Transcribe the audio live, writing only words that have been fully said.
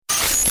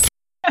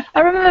I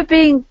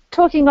remember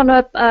talking on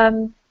I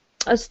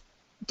was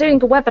doing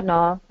a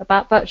webinar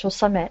about virtual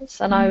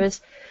summits, and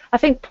I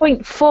think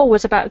point 4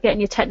 was about getting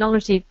your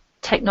technology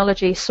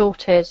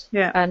sorted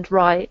and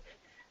right.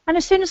 And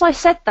as soon as I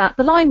said that,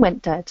 the line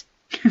went dead.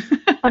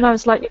 And I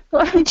was like, you've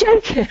got to be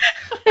joking.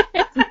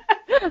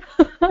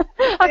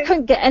 I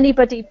couldn't get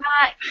anybody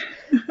back.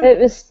 It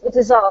was a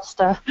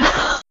disaster.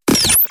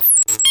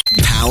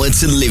 Power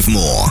to Live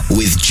More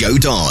with Jo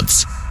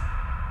Dodds.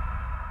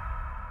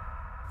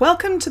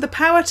 Welcome to the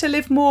Power to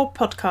Live More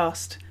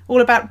podcast,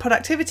 all about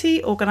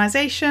productivity,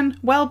 organisation,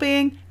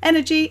 well-being,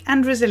 energy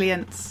and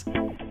resilience.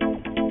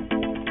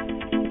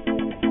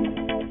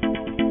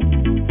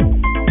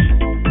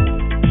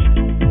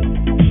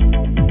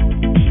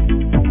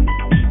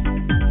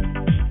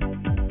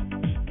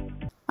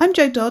 I'm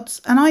Jo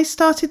Dodds, and I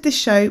started this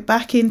show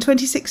back in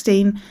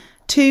 2016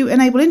 to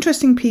enable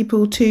interesting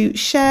people to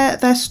share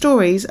their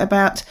stories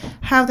about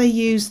how they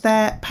use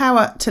their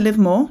power to live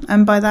more.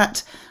 And by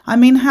that, I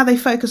mean how they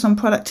focus on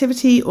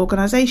productivity,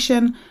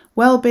 organisation,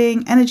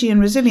 well-being, energy and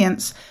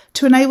resilience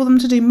to enable them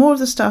to do more of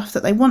the stuff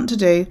that they want to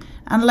do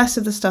and less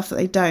of the stuff that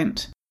they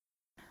don't.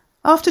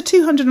 After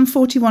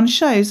 241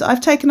 shows,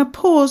 I've taken a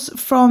pause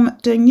from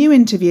doing new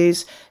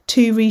interviews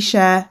to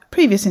reshare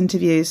previous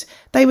interviews.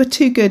 They were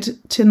too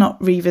good to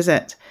not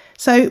revisit.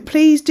 So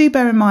please do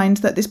bear in mind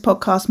that this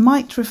podcast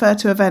might refer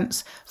to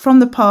events from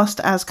the past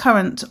as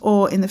current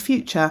or in the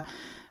future.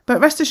 But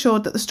rest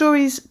assured that the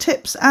stories,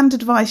 tips and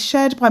advice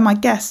shared by my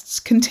guests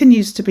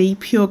continues to be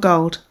pure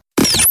gold.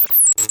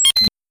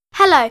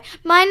 Hello,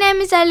 my name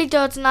is Ellie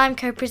Dodds and I'm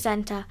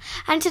co-presenter,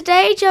 and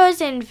today Jo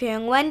is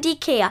interviewing Wendy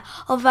Keir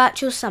of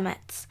Virtual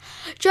Summits.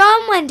 Jo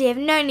and Wendy have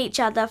known each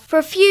other for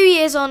a few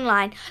years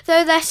online,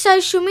 though their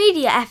social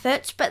media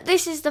efforts, but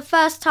this is the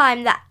first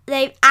time that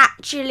they've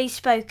actually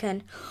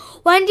spoken.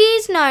 Wendy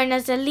is known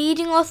as a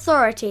leading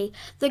authority,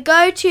 the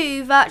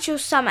go-to virtual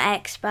summit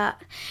expert.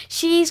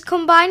 She's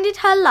combined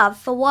her love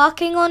for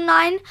working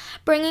online,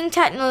 bringing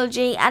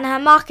technology and her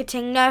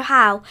marketing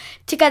know-how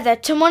together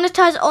to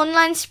monetize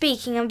online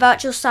speaking and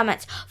virtual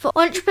summits for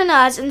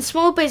entrepreneurs and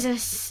small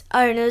business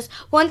owners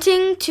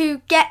wanting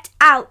to get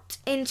out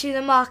into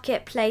the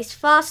marketplace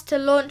fast to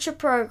launch a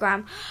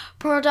program,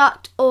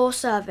 product or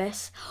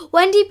service.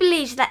 Wendy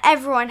believes that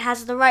everyone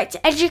has the right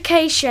to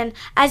education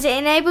as it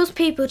enables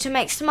people to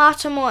make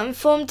smarter, more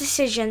informed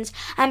decisions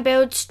and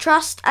builds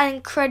trust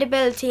and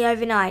credibility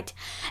overnight.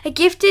 A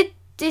gifted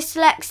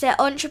dyslexic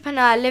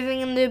entrepreneur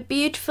living in the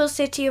beautiful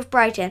city of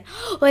Brighton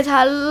with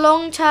her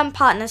long-term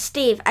partner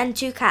Steve and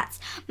 2 cats,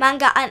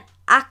 Manga and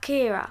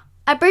Akira.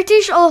 A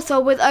British author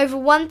with over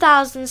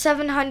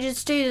 1,700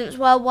 students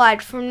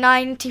worldwide from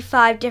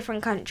 95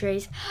 different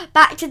countries.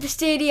 Back to the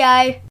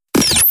studio.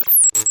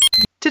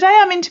 Today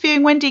I'm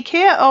interviewing Wendy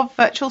Keir of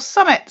Virtual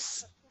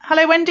Summits.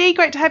 Hello Wendy,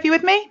 great to have you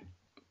with me.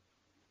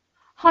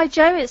 Hi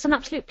Jo, it's an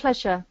absolute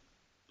pleasure.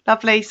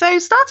 Lovely. So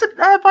start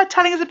by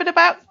telling us a bit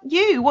about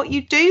you, what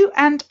you do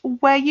and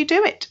where you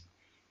do it.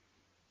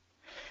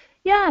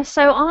 Yeah,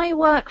 so I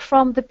work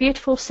from the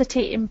beautiful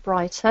city in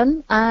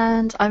Brighton,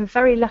 and I'm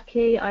very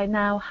lucky I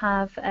now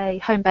have a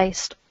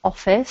home-based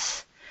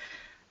office,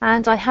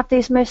 and I have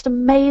these most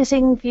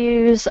amazing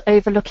views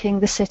overlooking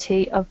the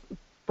city of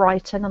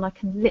Brighton, and I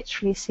can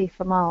literally see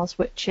for miles,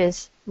 which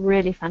is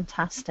really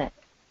fantastic.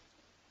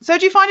 So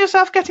do you find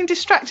yourself getting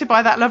distracted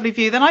by that lovely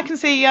view? Then I can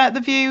see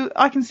the view,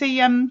 I can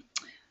see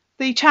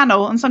the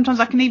channel, and sometimes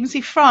I can even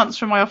see France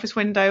from my office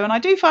window, and I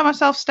do find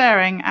myself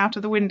staring out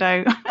of the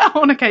window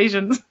on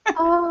occasions.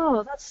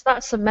 Oh,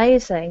 that's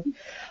amazing.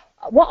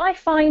 What I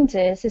find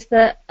is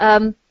that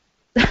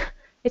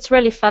it's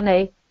really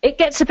funny. It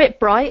gets a bit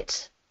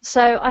bright,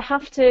 so I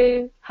have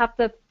to have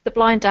the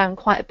blind down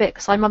quite a bit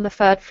because I'm on the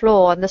 3rd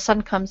floor and the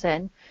sun comes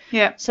in.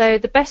 Yeah. So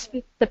the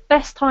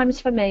best times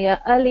for me are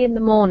early in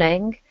the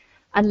morning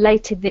and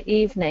late in the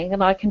evening,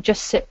 and I can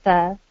just sit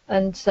there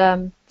and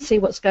see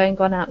what's going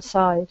on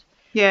outside.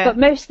 Yeah. But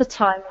most of the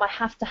time I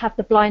have to have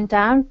the blind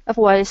down,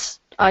 otherwise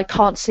I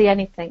can't see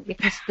anything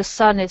because the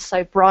sun is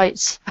so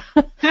bright.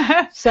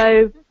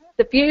 So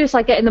the views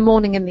I get in the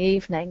morning and the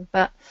evening,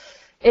 but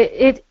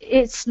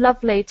it's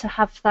lovely to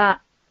have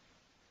that.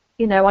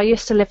 You know, I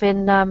used to live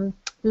in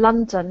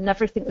London and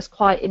everything was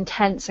quite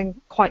intense and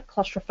quite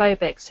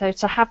claustrophobic, so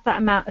to have that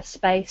amount of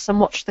space and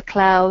watch the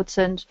clouds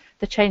and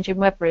the changing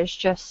weather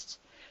is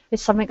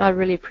something I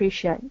really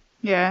appreciate.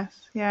 Yes,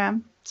 yeah.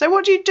 So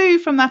what do you do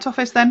from that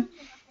office then?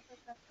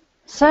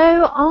 So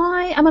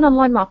I am an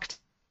online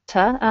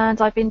marketer, and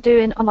I've been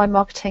doing online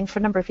marketing for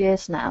a number of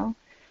years now.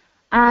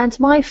 And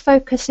my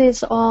focus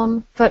is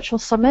on virtual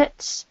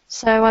summits.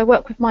 So I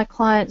work with my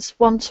clients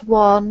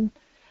one-to-one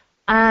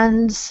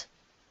and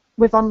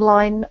with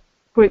online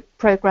group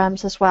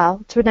programs as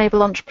well to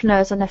enable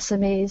entrepreneurs and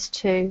SMEs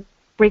to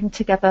bring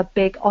together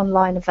big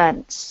online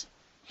events.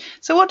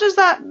 So what does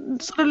that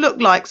sort of look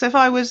like? So if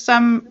I was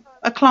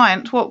a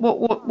client, what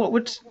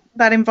would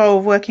that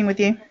involve working with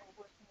you?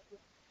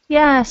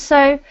 Yeah,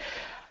 so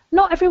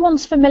not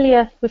everyone's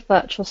familiar with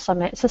virtual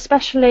summits,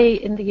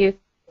 especially in the UK.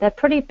 They're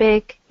pretty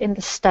big in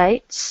the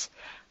States,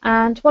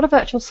 And what a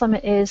virtual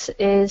summit is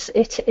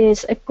it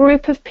is a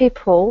group of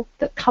people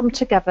that come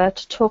together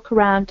to talk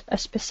around a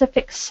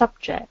specific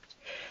subject.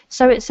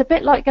 So it's a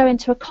bit like going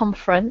to a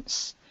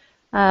conference,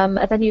 and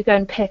then you go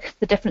and pick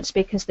the different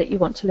speakers that you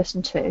want to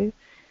listen to.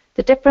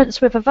 The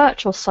difference with a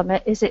virtual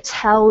summit is it's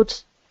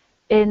held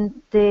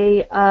in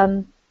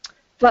the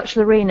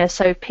virtual arena,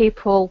 so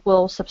people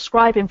will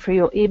subscribe in through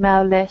your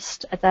email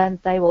list, and then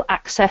they will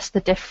access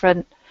the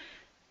different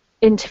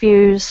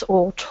interviews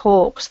or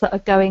talks that are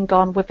going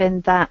on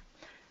within that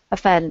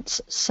event.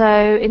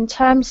 So in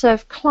terms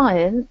of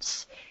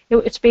clients, it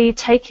would be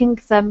taking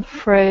them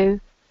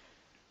through,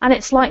 and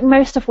it's like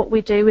most of what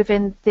we do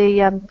within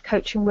the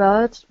coaching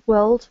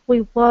world,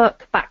 we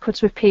work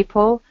backwards with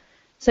people.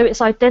 So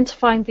it's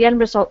identifying the end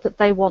result that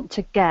they want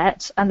to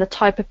get and the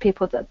type of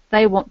people that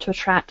they want to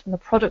attract and the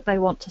product they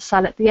want to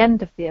sell at the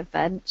end of the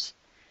event,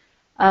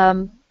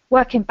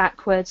 working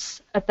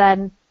backwards, and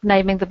then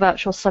naming the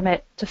virtual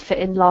summit to fit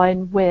in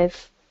line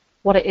with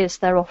what it is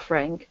they're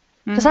offering.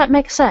 Does that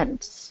make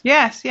sense?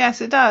 Yes,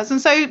 it does.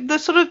 And so the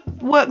sort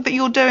of work that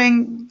you're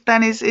doing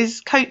then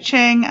is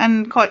coaching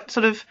and quite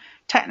sort of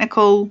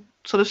technical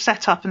sort of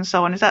setup and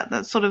so on. Is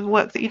that sort of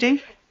work that you do?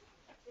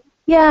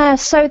 Yeah,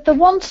 so the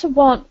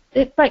one-to-one,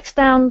 it breaks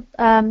down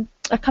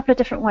a couple of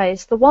different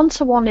ways. The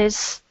one-to-one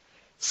is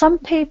some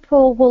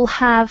people will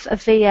have a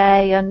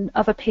VA and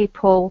other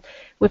people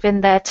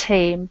within their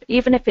team,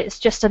 even if it's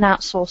just an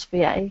outsourced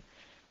VA.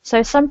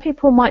 So some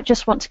people might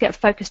just want to get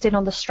focused in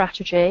on the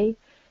strategy.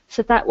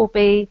 So that will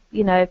be,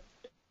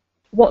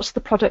 what's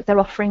the product they're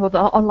offering or the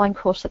online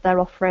course that they're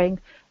offering?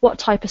 What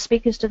type of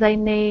speakers do they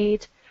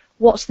need?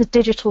 What's the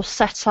digital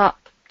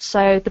setup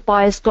so the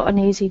buyer's got an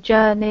easy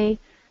journey?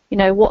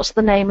 What's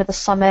the name of the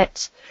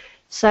summit?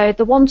 So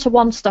the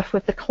one-to-one stuff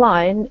with the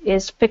client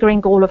is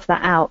figuring all of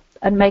that out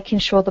and making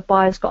sure the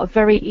buyer's got a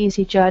very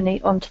easy journey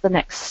onto the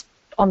next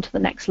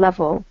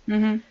level.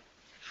 Mm-hmm.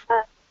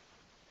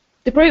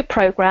 The group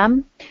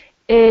program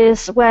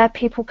is where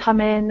people come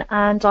in,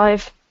 and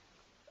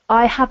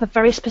I have a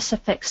very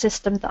specific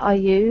system that I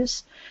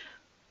use.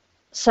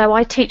 So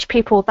I teach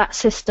people that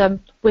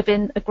system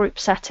within a group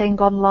setting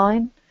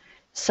online.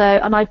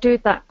 And I do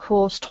that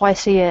course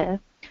twice a year.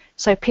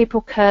 So people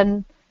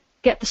can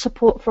get the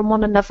support from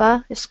one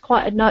another. It's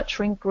quite a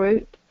nurturing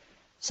group.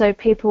 So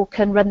people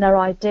can run their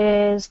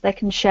ideas, they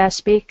can share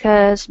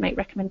speakers, make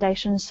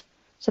recommendations.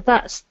 So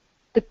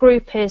the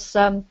group is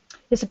a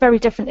very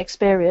different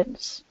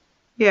experience.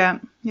 Yeah.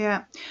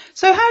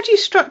 So how do you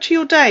structure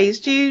your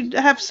days? Do you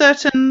have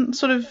certain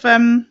sort of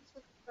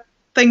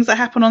things that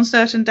happen on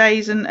certain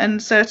days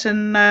and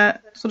certain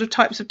sort of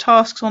types of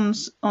tasks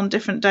on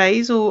different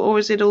days, or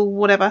is it all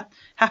whatever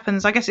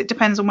happens? I guess it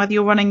depends on whether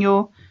you're running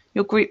your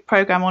group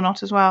program or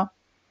not as well.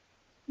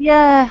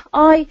 Yeah,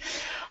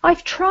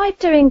 I've tried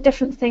doing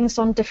different things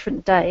on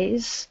different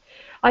days.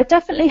 I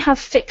definitely have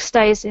fixed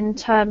days in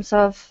terms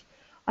of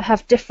I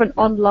have different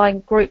online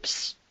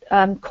groups,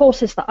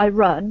 courses that I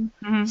run.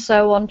 Mm-hmm.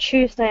 So on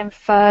Tuesday and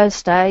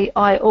Thursday,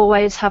 I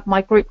always have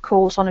my group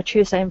calls on a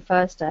Tuesday and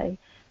Thursday,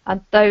 and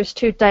those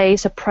 2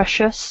 days are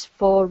precious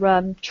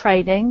for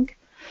training.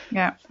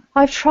 Yeah,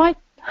 I've tried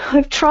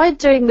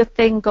doing the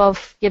thing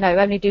of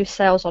only do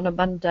sales on a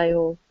Monday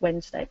or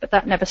Wednesday, but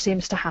that never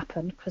seems to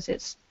happen because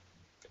it's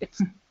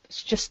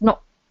just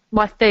not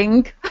my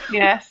thing.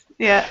 Yes,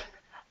 yeah.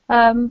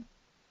 And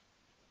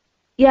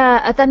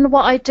then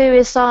what I do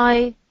is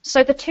those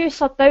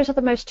are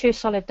the most 2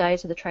 solid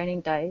days of the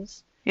training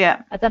days.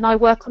 Yeah. And then I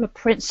work on a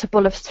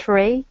principle of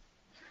 3.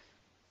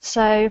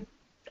 So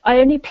I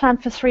only plan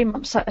for 3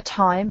 months at a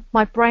time.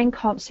 My brain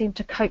can't seem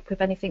to cope with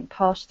anything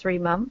past 3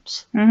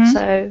 months. Mm-hmm.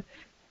 So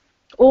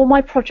all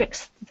my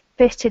projects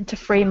fit into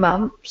 3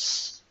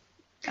 months.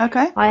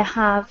 Okay.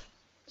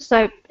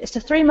 So it's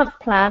a 3-month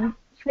plan,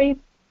 3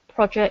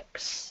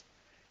 projects,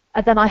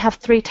 and then I have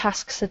 3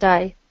 tasks a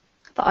day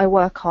that I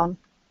work on.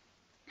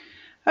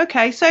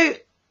 Okay, so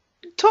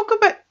talk a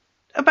bit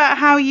about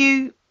how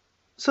you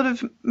sort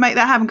of make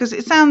that happen, because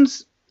it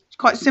sounds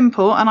quite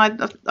simple, and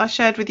I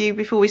shared with you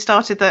before we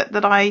started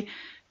that I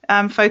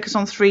focus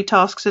on 3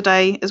 tasks a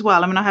day as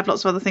well. I mean, I have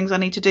lots of other things I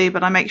need to do,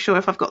 but I make sure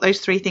if I've got those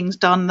 3 things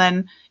done,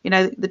 then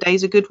the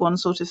day's a good one,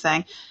 sort of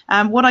thing.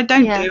 What I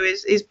don't do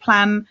is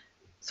plan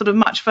sort of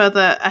much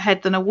further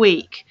ahead than a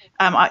week.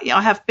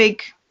 I have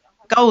big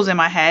goals in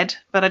my head,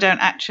 but I don't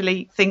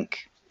actually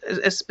think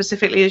as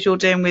specifically as you're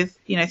doing with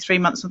 3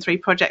 months and 3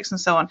 projects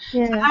and so on.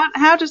 Yeah. So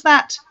how does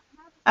that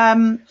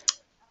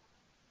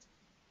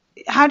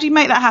how do you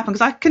make that happen?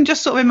 Because I can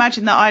just sort of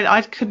imagine that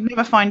I could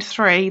never find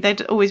 3.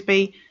 They'd always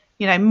be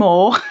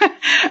more. Or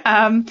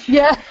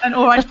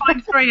I'd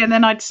find 3 and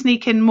then I'd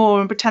sneak in more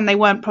and pretend they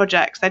weren't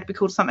projects. They'd be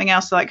called something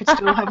else so I could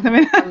still have them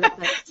in.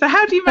 So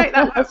how do you make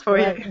that work for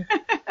you?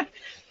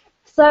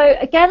 So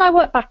again, I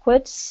work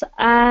backwards,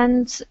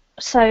 and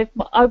so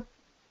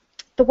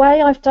the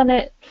way I've done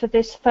it for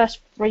this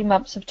first 3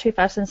 months of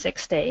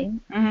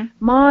 2016, mm-hmm.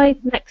 my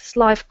next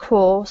live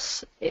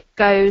course, it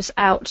goes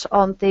out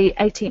on the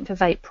 18th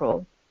of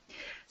April.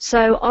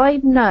 So I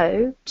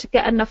know to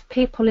get enough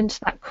people into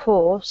that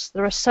course,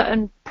 there are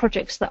certain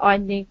projects that I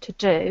need to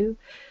do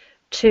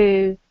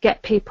to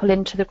get people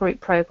into the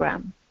group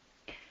program.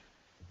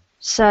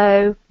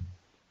 So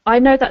I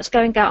know that's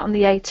going out on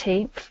the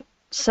 18th.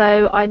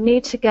 So I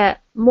need to get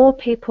more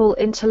people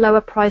into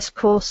lower price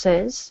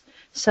courses.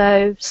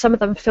 So some of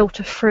them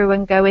filter through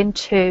and go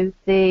into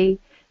the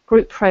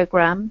group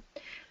program.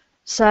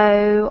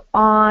 So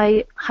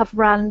I have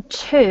ran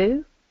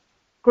 2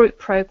 group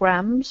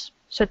programs.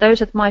 So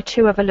those are my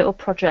 2 other little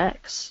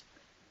projects.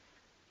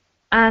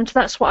 And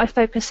that's what I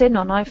focus in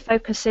on. I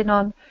focus in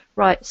on,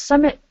 right,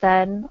 Summit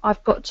then,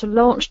 I've got to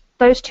launch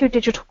those 2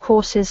 digital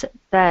courses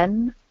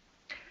then.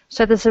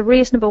 So there's a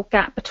reasonable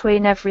gap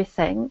between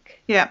everything.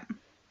 Yeah.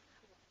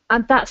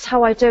 And that's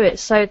how I do it.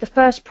 So the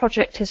first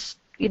project is,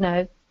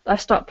 I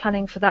start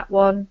planning for that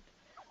one.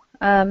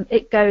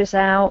 It goes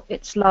out,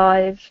 it's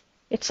live,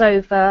 it's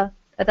over.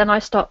 And then I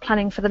start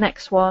planning for the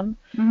next one.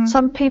 Mm-hmm.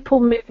 Some people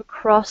move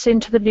across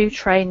into the new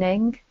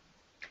training.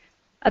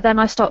 And then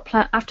I start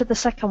after the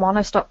second one,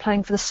 I start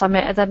planning for the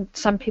summit. And then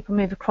some people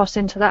move across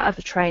into that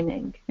other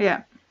training.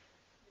 Yeah.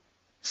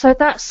 So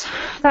that's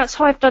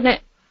how I've done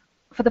it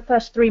for the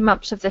first 3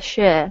 months of this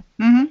year.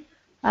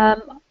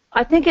 Mm-hmm.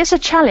 I think it's a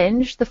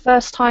challenge the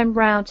first time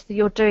round that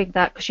you're doing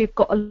that because you've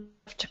got a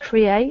lot to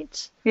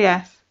create.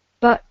 Yes.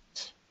 But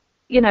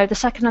the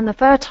second and the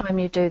third time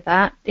you do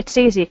that, it's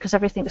easy because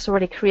everything's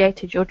already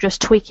created. You're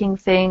just tweaking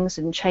things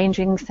and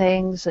changing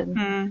things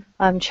and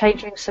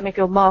changing some of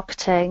your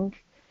marketing.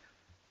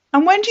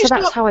 And when do you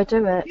that's how I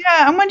do it.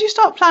 Yeah, and when do you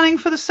start planning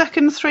for the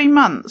second 3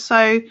 months?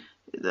 So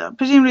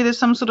presumably there's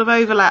some sort of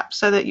overlap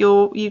so that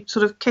you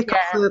sort of kick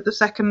off the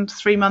second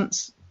 3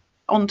 months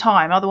on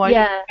time. Otherwise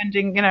you're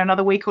spending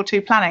another week or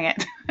 2 planning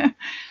it.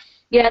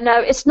 Yeah, no,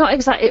 it's not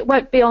exactly, it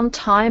won't be on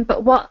time,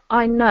 but what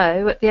I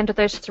know at the end of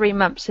those 3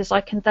 months is I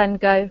can then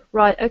go,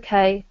 right,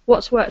 okay,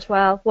 what's worked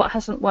well, what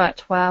hasn't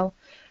worked well,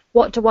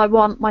 what do I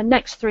want my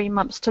next 3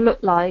 months to look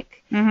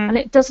like? Mm-hmm. And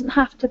it doesn't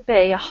have to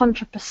be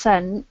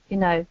 100%,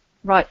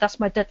 right, that's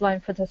my deadline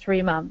for the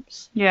 3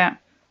 months. Yeah.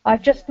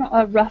 I've just got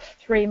a rough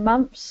 3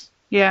 months.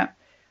 Yeah.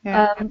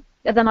 Yeah. And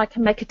then I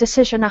can make a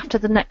decision after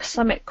the next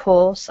summit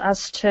course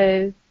as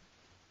to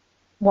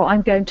what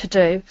I'm going to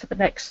do for the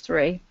next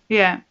 3.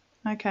 Yeah.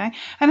 Okay.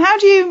 And how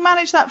do you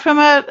manage that from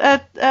a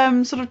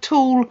sort of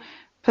tool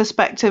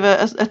perspective,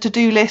 a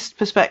to-do list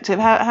perspective?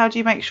 How do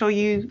you make sure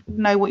you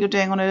know what you're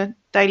doing on a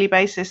daily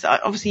basis?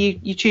 Obviously,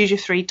 you choose your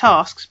 3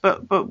 tasks,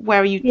 but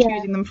where are you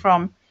choosing them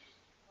from?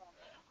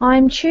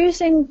 I'm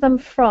choosing them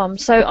from,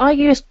 so I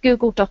use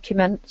Google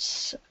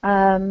Documents,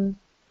 and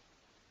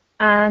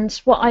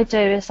what I do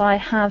is I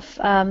have,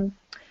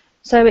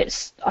 so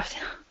it's, I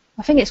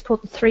think it's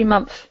called the 3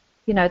 month,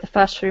 the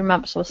first 3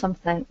 months or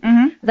something.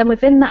 Mm-hmm. Then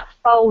within that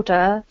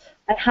folder,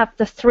 I have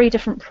the 3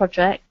 different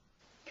projects.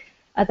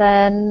 And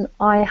then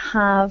I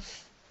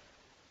have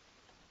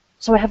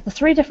the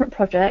 3 different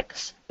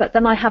projects, but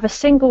then I have a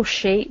single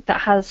sheet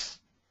that has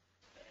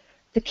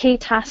the key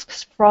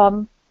tasks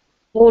from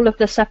all of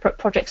the separate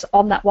projects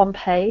on that one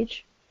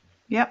page.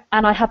 Yep.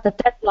 And I have the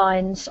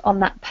deadlines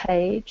on that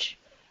page.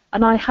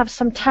 And I have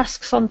some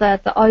tasks on there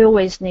that I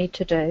always need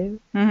to do.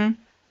 Mm-hmm.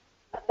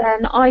 And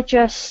then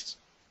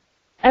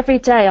every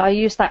day I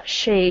use that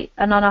sheet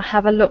and then I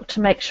have a look to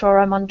make sure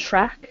I'm on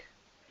track.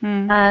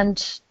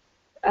 And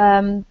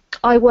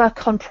I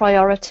work on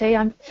priority.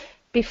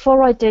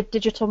 Before I did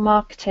digital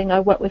marketing, I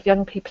worked with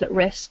young people at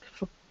risk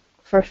for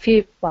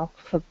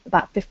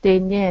about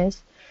 15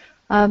 years.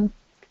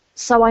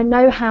 So I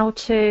know how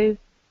to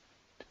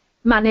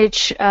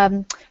manage,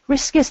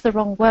 risk is the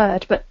wrong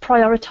word, but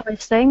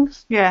prioritize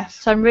things. Yes.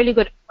 So I'm really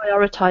good at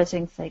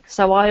prioritizing things.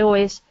 So I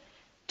always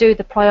do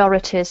the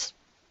priorities,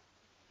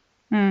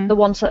 the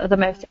ones that are the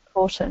most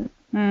important.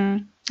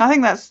 I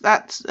think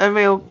that's a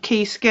real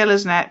key skill,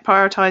 isn't it?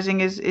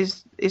 Prioritizing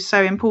is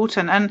so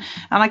important, and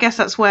I guess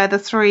that's where the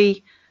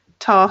 3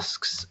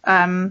 tasks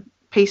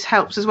piece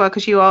helps as well,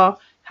 because you have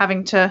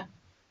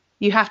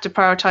to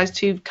prioritize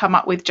to come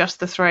up with just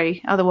the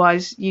 3.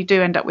 Otherwise, you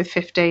do end up with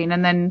 15,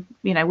 and then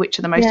which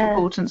are the most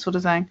important sort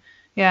of thing.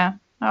 Yeah,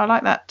 I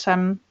like that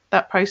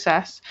that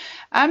process.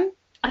 I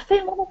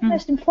think one of the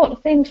most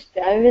important things,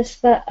 Joe, is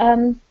that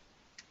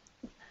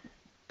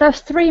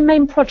those 3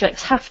 main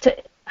projects have to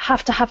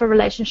have a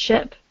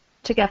relationship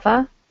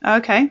together.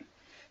 Okay.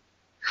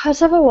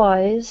 Because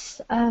otherwise,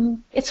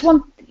 it's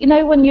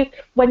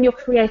when you're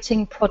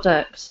creating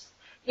products,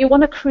 you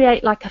want to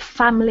create like a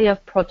family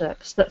of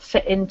products that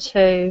fit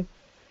into.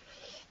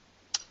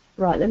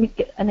 Right, let me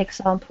get an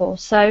example.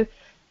 So,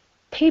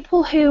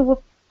 people who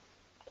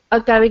are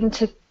going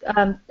to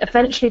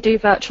eventually do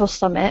virtual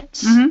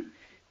summits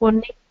will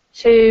need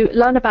to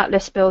learn about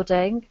list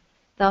building.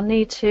 They'll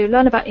need to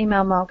learn about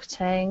email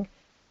marketing.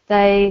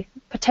 They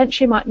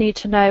potentially might need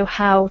to know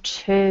how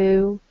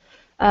to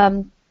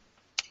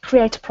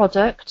create a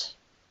product.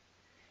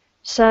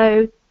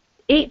 So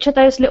each of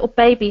those little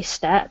baby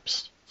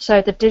steps,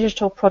 so the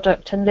digital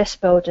product and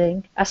list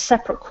building as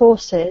separate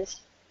courses,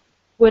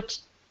 would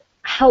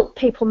help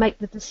people make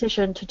the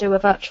decision to do a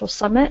virtual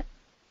summit.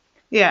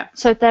 Yeah.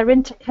 So they're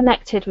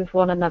interconnected with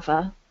one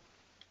another.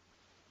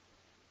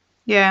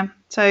 Yeah.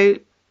 So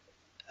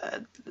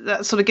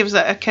that sort of gives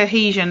it a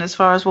cohesion as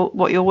far as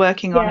what you're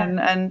working on,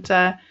 and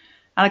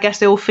I guess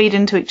they all feed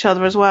into each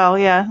other as well.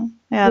 Yeah.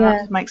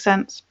 That makes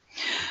sense.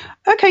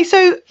 Okay,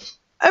 so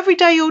every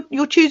day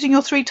you're choosing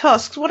your 3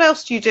 tasks. What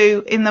else do you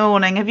do in the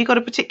morning? Have you got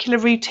a particular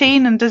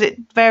routine, and does it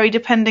vary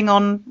depending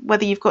on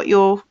whether you've got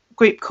your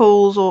group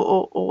calls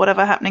or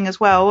whatever happening as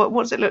well?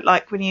 What does it look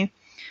like when you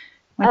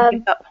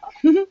get up?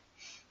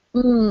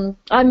 I'm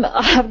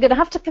going to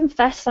have to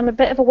confess I'm a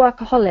bit of a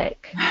workaholic.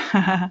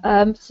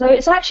 So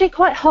it's actually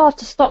quite hard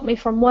to stop me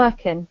from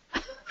working.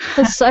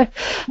 So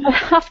I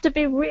have to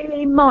be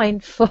really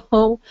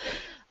mindful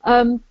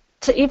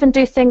to even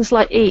do things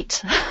like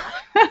eat.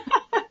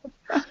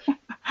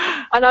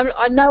 And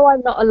I know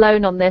I'm not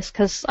alone on this,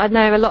 because I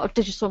know a lot of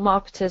digital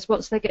marketers,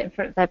 once they get in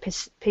front of their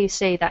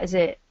PC, that is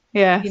it.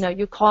 Yeah. You know,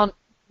 you can't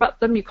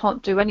interrupt them, you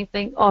can't do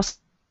anything, ask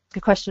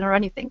a question or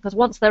anything, because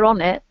once they're on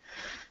it,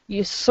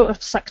 you're sort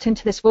of sucked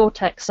into this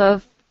vortex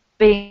of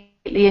being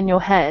in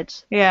your head.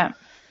 Yeah.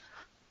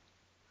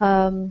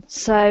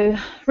 So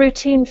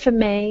routine for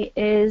me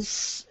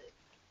is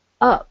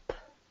up.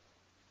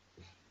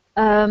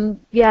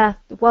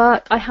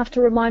 Work. I have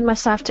to remind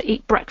myself to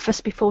eat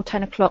breakfast before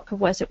 10 o'clock,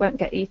 otherwise it won't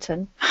get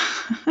eaten.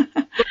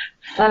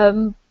 I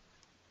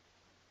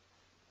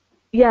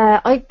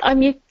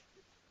mean,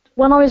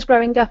 when I was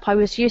growing up, I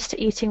was used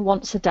to eating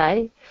once a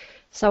day,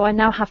 so I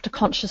now have to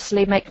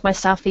consciously make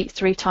myself eat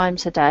 3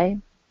 times a day.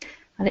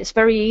 And it's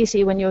very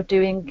easy when you're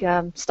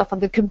doing stuff on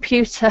the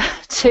computer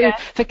to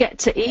forget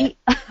to eat.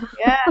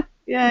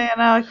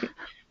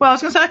 Well, I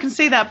was going to say I can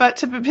see that, but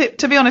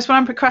to be honest, when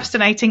I'm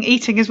procrastinating,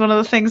 eating is one of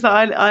the things that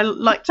I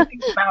like to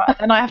think about,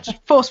 and I have to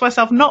force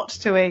myself not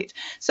to eat.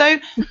 So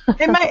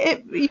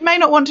you may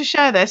not want to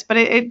share this, but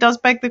it does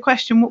beg the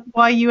question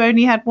why you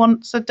only had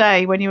once a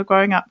day when you were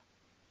growing up.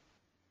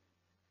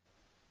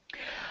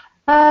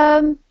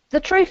 The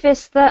truth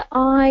is that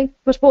I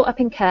was brought up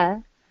in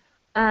care,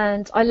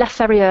 and I left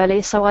very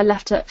early, so I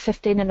left at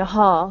 15 and a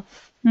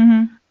half,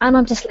 and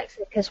I'm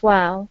dyslexic as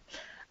well,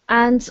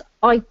 and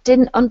I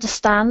didn't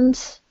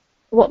understand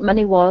what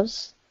money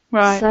was.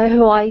 Right.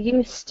 So I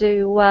used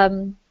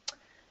to,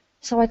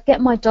 so I'd get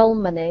my doll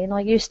money, and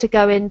I used to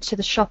go into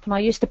the shop, and I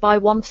used to buy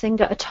one thing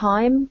at a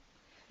time.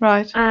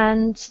 Right.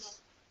 And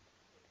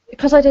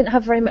because I didn't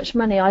have very much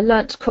money, I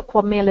learnt to cook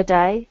 1 meal a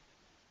day.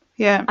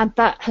 Yeah. And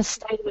that has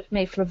stayed with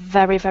me for a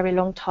very, very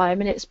long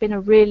time, and it's been a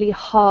really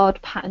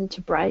hard pattern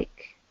to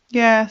break.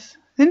 Yes.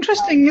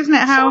 Interesting, isn't it,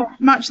 how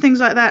much things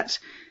like that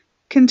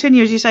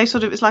continue, as you say,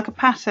 sort of it's like a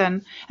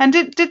pattern. And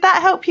did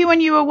that help you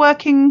when you were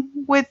working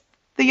with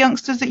the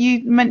youngsters that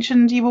you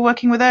mentioned you were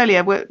working with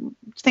earlier, were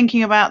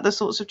thinking about the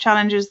sorts of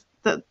challenges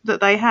that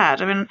they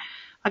had? I mean,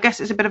 I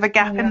guess it's a bit of a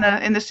gap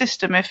in the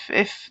system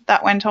if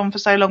that went on for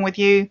so long with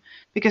you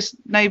because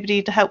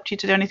nobody helped you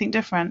to do anything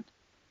different.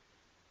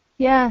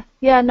 No,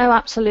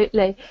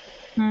 absolutely.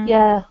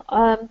 Yeah,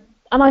 and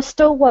I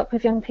still work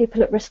with young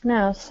people at risk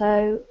now,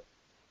 so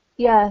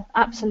yeah,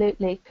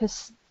 absolutely,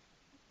 because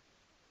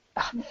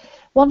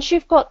once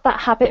you've got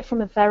that habit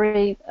from a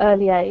very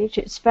early age,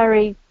 it's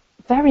very,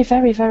 very,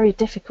 very, very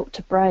difficult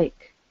to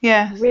break.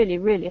 Yeah. Really,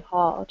 really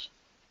hard.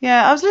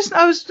 Yeah, I was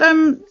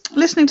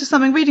listening to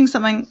something, reading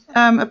something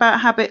about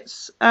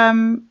habits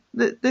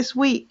this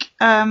week.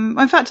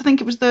 In fact, I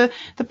think it was the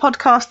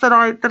podcast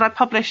that I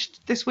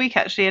published this week,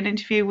 actually, an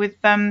interview with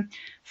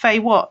Faye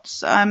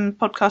Watts,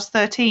 podcast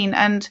 13,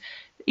 and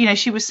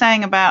she was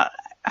saying about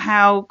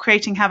how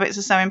creating habits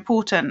are so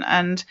important,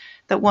 and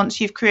that once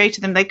you've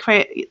created them,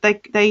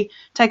 they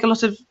take a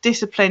lot of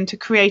discipline to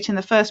create in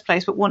the first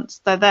place, but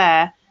once they're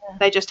there,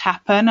 they just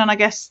happen. And I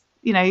guess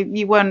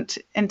you weren't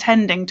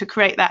intending to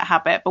create that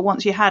habit, but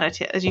once you had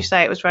it, as you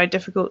say, it was very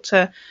difficult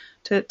to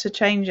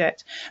change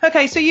it.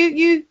 Okay, so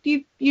you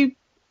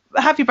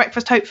have your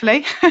breakfast,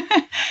 hopefully.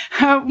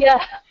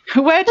 Yeah.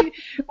 Where do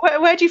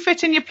you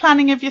fit in your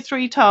planning of your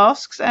 3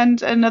 tasks,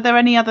 and are there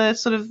any other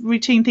sort of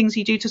routine things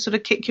you do to sort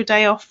of kick your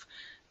day off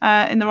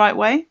in the right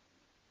way?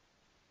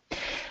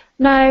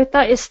 No,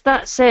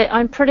 that's it.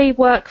 I'm pretty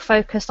work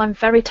focused. I'm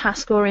very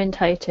task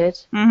orientated.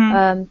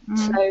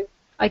 So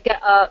I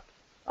get up,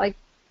 I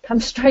come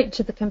straight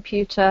to the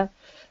computer,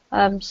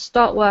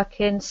 start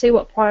working, see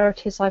what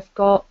priorities I've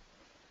got,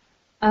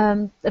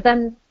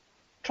 then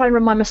try and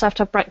remind myself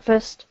to have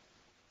breakfast,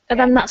 and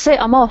then that's it.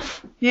 I'm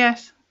off.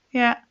 Yes,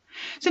 yeah.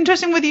 It's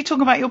interesting with you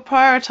talking about your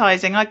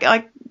prioritising.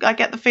 I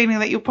get the feeling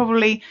that you're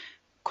probably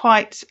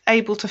quite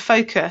able to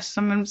focus.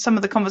 I mean, some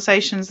of the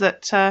conversations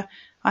that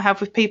I have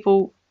with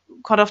people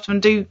quite often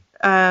do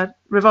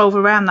revolve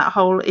around that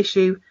whole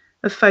issue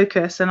of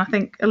focus, and I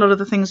think a lot of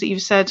the things that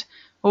you've said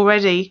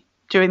already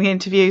during the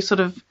interview sort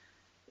of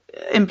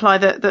imply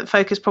that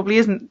focus probably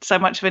isn't so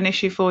much of an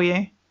issue for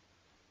you.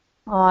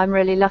 Oh, I'm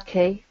really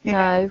lucky.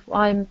 Yeah.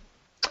 No,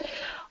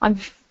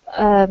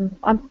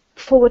 I'm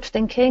forward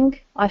thinking.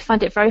 I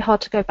find it very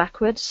hard to go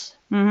backwards.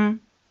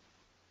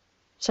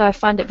 So I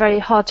find it very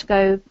hard to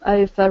go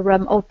over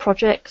old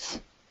projects,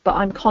 but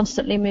I'm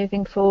constantly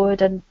moving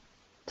forward and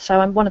So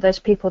I'm one of those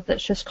people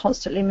that's just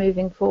constantly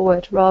moving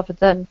forward rather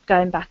than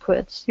going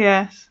backwards.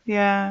 Yes,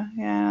 yeah.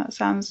 That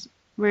sounds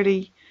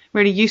really,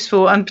 really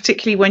useful, and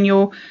particularly when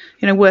you're,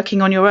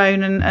 working on your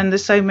own, and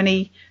there's so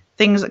many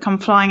things that come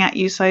flying at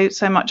you, so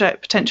much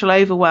potential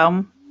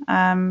overwhelm.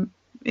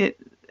 It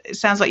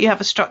sounds like you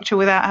have a structure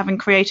without having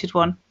created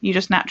one. You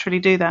just naturally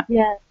do that.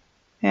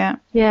 Yeah.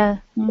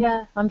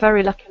 I'm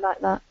very lucky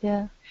like that.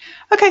 Yeah.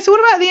 Okay, so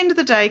what about the end of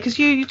the day? Because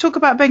you talk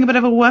about being a bit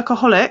of a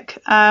workaholic.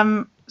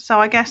 So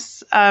I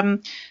guess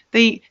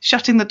the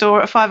shutting the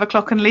door at 5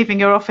 o'clock and leaving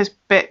your office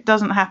bit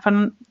doesn't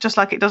happen, just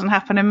like it doesn't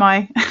happen in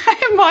my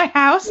in my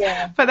house.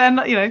 Yeah. But then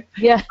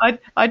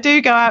I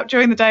do go out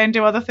during the day and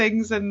do other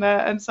things,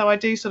 and so I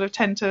do sort of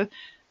tend to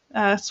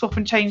swap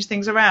and change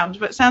things around.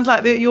 But it sounds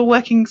like that you're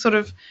working sort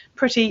of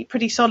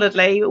pretty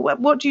solidly.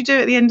 What do you do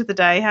at the end of the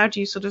day? How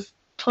do you sort of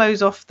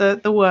close off the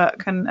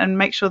work and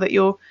make sure that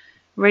you're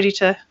ready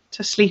to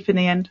sleep in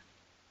the end?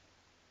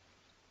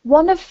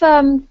 One of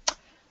I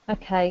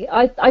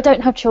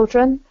don't have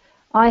children.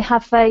 I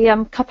have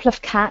a couple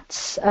of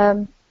cats,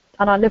 and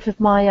I live with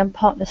my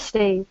partner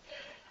Steve.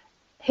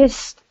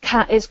 His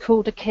cat is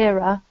called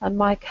Akira, and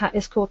my cat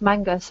is called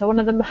Manga. So one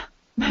of the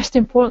most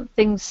important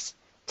things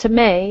to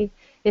me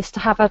is to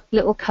have a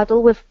little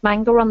cuddle with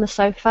Manga on the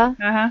sofa,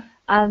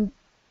 and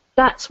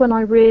that's when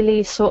I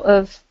really sort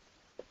of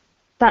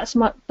that's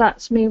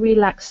me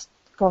relaxed.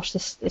 Gosh,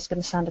 this is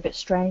going to sound a bit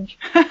strange.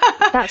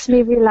 That's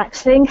me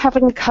relaxing,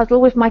 having a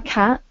cuddle with my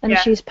cat, and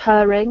she's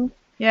purring.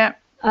 Yeah.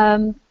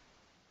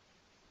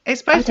 It's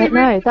supposed I to don't be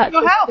really know. That good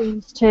for your health.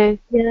 seems to,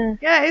 yeah.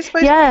 Yeah, it's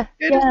supposed to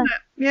be good, isn't it?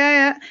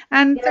 Yeah.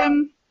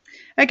 And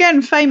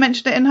again, Faye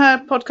mentioned it in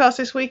her podcast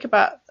this week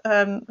about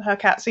her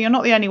cat, so you're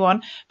not the only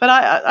one. But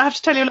I have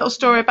to tell you a little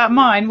story about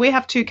mine. We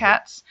have 2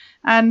 cats,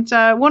 and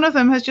one of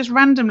them has just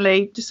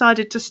randomly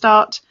decided to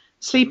start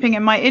sleeping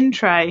in my in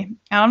tray, and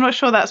I'm not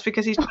sure that's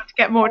because he's trying to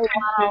get more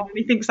attention and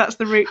he thinks that's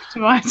the route to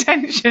my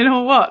attention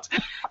or what.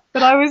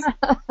 But I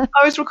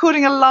was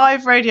recording a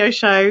live radio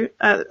show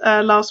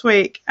last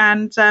week,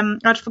 and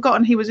I'd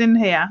forgotten he was in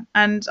here,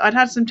 and I'd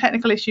had some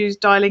technical issues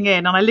dialing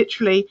in, and I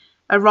literally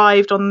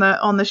arrived on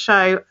the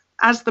show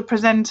as the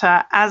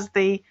presenter, as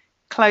the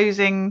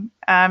closing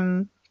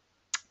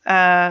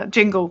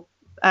jingle.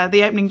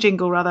 The opening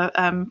jingle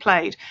rather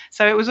played,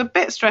 so it was a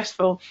bit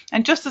stressful,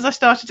 and just as I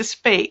started to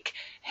speak,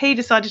 he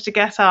decided to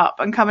get up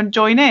and come and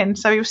join in.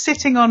 So he was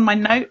sitting on my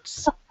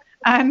notes,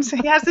 and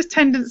he has this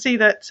tendency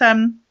that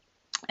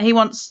he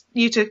wants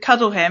you to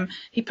cuddle him.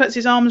 He puts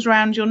his arms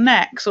around your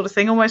neck, sort of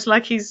thing, almost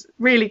like he's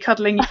really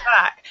cuddling you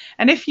back.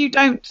 And if you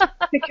don't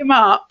pick him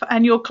up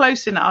and you're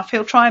close enough,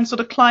 he'll try and sort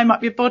of climb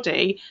up your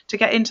body to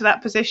get into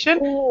that position.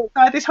 So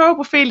I had this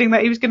horrible feeling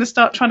that he was going to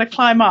start trying to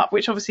climb up,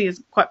 which obviously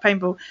is quite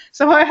painful.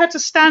 So I had to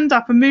stand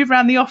up and move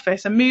around the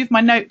office and move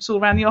my notes all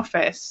around the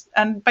office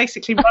and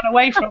basically run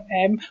away from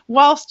him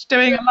whilst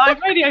doing a live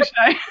radio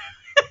show.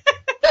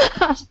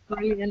 That's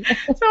brilliant.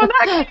 So on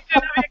that occasion,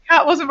 having a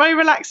cat wasn't very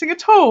relaxing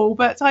at all,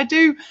 but I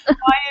do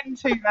buy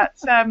into that.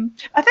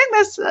 I think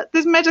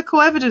there's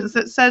medical evidence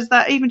that says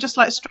that even just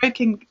like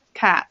stroking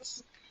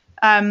cats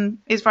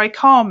is very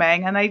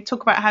calming, and they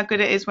talk about how good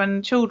it is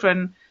when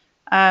children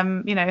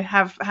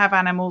have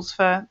animals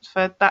for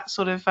that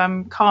sort of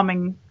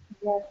calming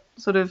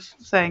sort of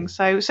thing.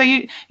 So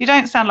you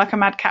don't sound like a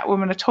mad cat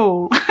woman at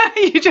all.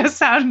 You just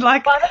sound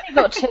like... Well, I've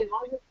only got 2.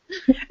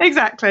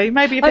 Exactly.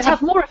 Maybe if I'd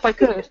have more if I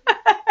could.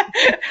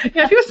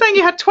 Yeah, if you were saying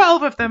you had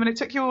 12 of them and it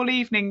took you all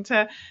evening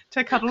to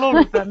cuddle all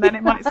of them, then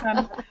it might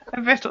sound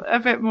a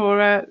bit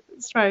more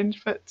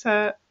strange. But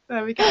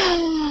there we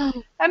go.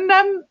 And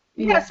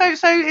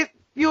so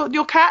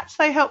your cats,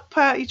 they help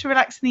you to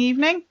relax in the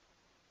evening.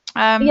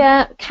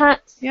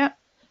 Cats. Yeah.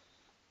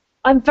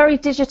 I'm very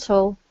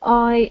digital.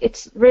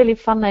 It's really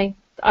funny.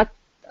 I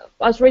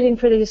was reading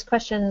through these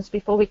questions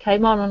before we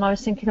came on, and I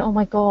was thinking, oh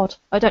my God,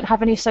 I don't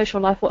have any social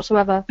life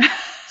whatsoever.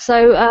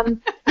 So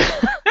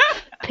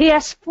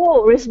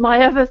PS4 is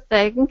my other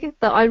thing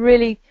that I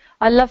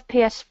love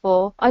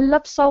PS4. I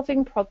love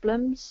solving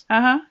problems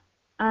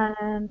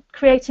and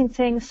creating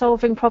things,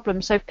 solving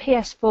problems. So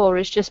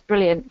PS4 is just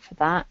brilliant for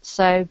that.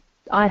 So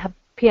I have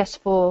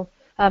PS4.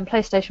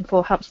 PlayStation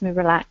 4 helps me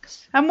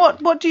relax. And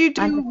what do you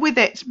do with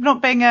it?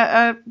 Not being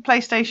a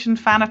PlayStation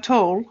fan at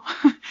all.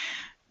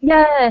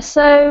 Yeah,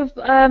 so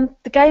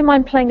the game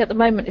I'm playing at the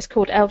moment is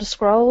called Elder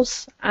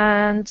Scrolls,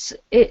 and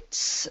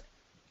it's,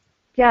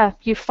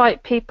 you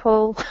fight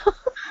people,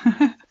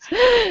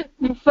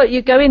 but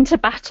you go into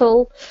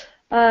battle,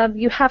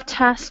 you have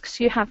tasks,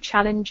 you have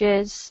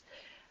challenges,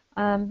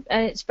 and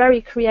it's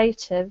very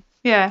creative.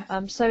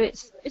 Yeah. So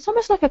it's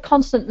almost like a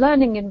constant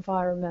learning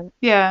environment.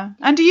 Yeah.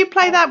 And do you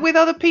play that with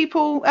other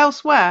people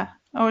elsewhere?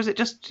 Or is it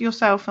just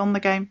yourself on the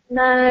game?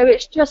 No,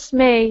 it's just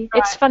me. Right.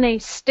 It's funny.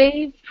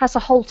 Steve has a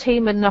whole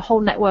team and a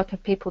whole network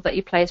of people that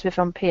he plays with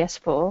on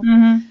PS4.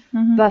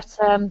 But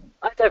I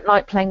don't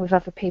like playing with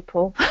other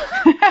people.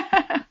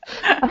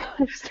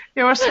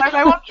 You're a solo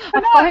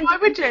entrepreneur. Why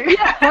would you?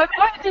 Yeah, I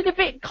find it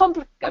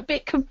a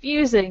bit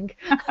confusing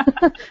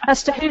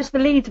as to who's the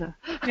leader.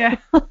 Yeah.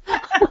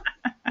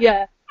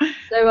 Yeah.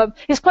 So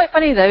it's quite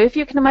funny though, if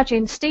you can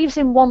imagine, Steve's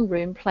in one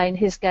room playing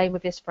his game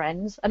with his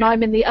friends, and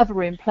I'm in the other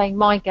room playing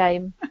my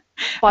game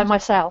by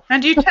myself.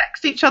 And do you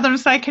text each other and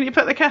say, can you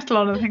put the kettle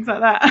on and things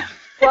like that?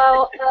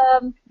 Well,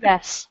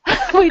 yes,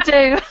 we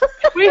do.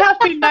 We have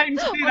been known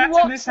to do that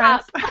in this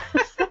house.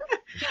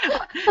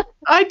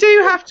 I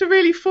do have to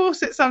really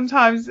force it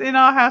sometimes. In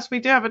our house, we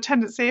do have a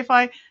tendency, if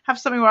I have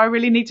something where I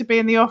really need to be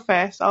in the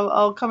office,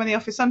 I'll come in the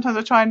office. Sometimes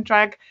I try and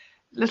drag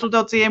little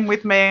Doddsy in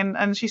with me,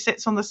 and she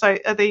sits on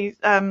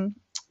the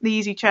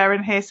easy chair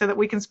in here so that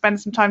we can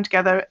spend some time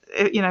together,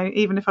 you know,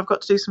 even if I've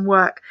got to do some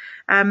work.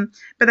 But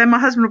then my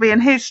husband will be in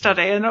his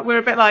study, and we're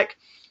a bit like,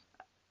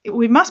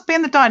 we must be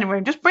in the dining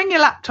room. Just bring your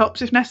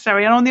laptops if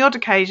necessary. And on the odd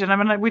occasion, I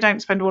mean, we don't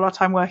spend all our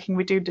time working.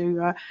 We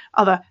do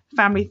other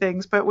family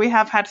things, but we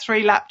have had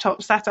 3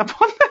 laptops sat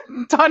up on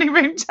the dining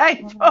room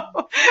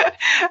table.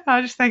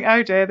 I just think,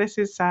 oh dear, this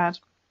is sad.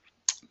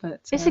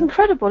 But it's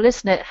incredible,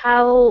 isn't it?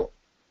 How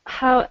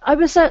I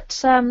was at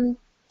some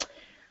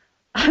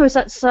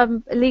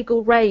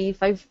illegal rave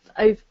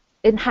over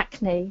in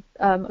Hackney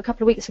a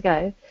couple of weeks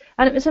ago,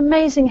 and it was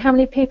amazing how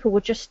many people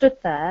were just stood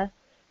there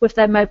with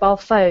their mobile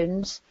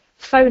phones,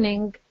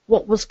 phoning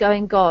what was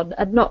going on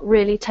and not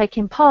really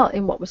taking part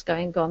in what was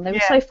going on. They were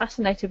so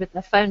fascinated with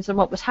their phones and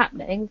what was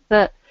happening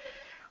that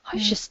I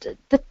was just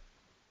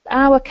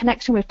our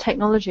connection with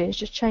technology has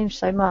just changed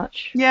so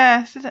much.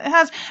 Yes, it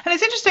has. And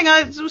it's interesting,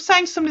 I was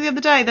saying to somebody the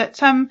other day that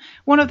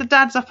one of the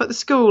dads up at the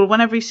school,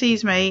 whenever he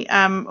sees me,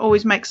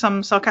 always makes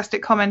some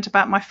sarcastic comment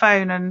about my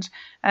phone and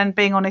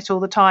being on it all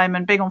the time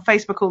and being on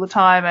Facebook all the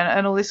time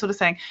and all this sort of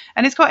thing.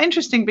 And it's quite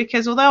interesting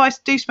because although I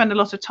do spend a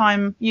lot of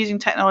time using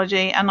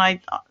technology, and my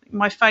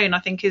phone, I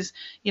think, is,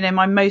 you know,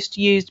 my most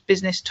used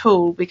business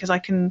tool because I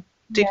can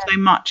do so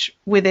much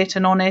with it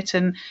and on it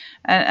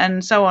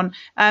and so on.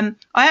 I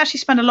actually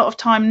spend a lot of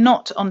time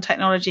not on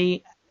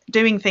technology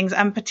doing things,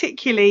 and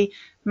particularly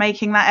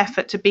making that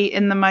effort to be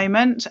in the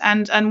moment.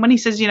 And when he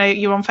says, you know,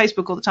 you're on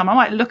Facebook all the time, I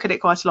might look at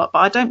it quite a lot, but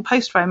I don't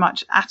post very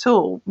much at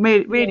all,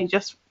 really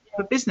just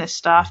for business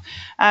stuff.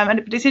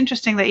 But it's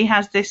interesting that he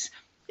has this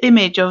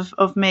image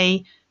of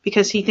me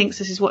because he thinks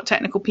this is what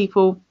technical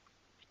people,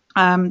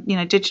 you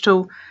know,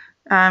 digital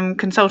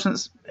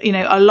consultants, you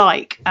know, are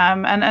like,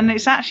 and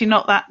it's actually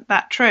not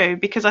that true,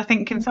 because I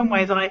think in some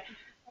ways I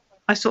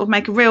sort of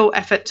make a real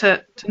effort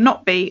to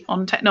not be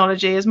on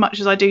technology as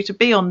much as I do to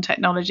be on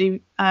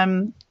technology,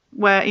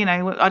 where, you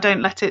know, I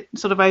don't let it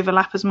sort of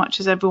overlap as much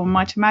as everyone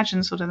might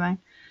imagine, sort of thing.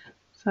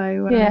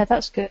 So yeah,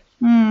 that's good.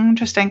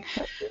 Interesting.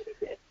 That's really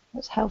good.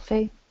 That's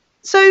healthy.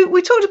 So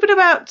we talked a bit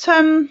about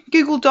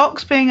Google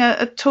Docs being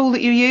a tool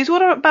that you use.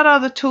 What about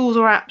other tools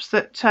or apps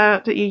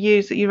that you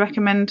use that you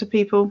recommend to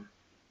people?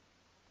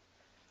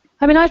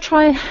 I mean, I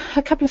try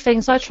a couple of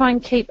things. I try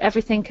and keep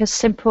everything as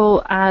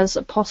simple as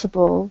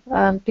possible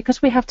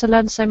because we have to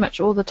learn so much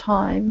all the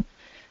time.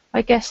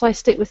 I guess I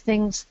stick with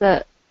things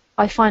that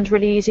I find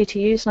really easy to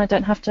use and I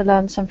don't have to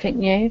learn something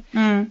new.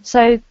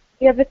 So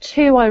the other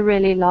 2 I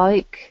really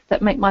like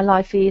that make my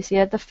life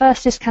easier. The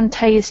first is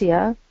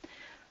Camtasia,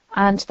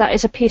 and that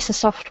is a piece of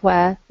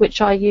software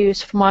which I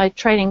use for my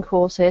training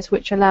courses,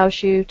 which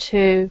allows you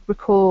to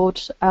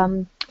record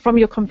from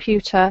your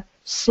computer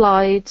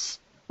slides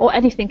or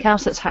anything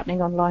else that's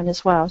happening online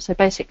as well. So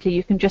basically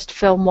you can just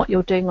film what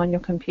you're doing on your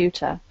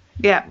computer.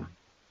 Yeah.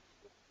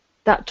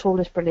 That tool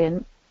is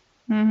brilliant.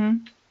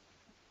 I've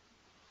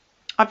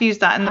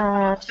used that. The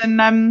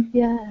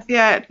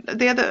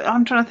other,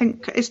 I'm trying to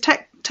think, is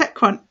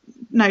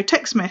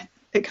TechSmith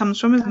it comes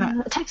from, isn't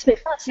it?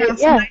 TechSmith, that's it.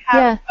 So they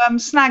have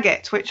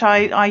Snagit, which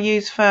I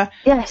use for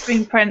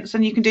screen prints,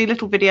 and you can do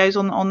little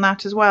videos on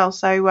that as well.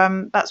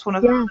 So that's one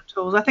of the other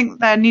tools. I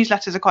think their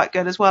newsletters are quite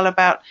good as well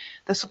about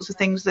the sorts of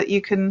things that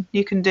you can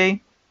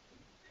do.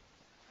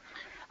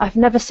 I've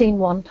never seen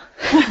one,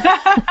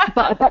 but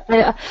I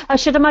bet I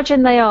should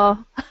imagine they are.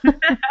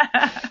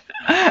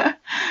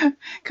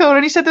 Cool.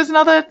 And you said there's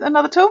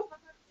another tool?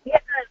 Yeah.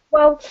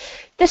 Well,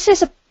 this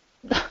is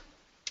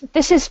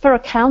for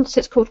accounts.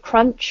 It's called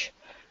Crunch.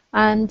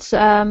 And,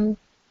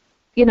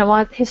 you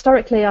know,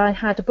 historically I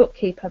had a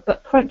bookkeeper,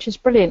 but Crunch is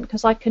brilliant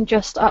because I can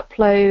just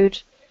upload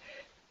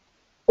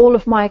all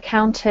of my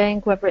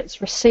accounting, whether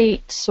it's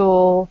receipts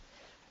or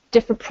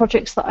different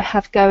projects that I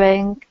have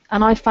going.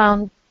 And I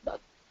found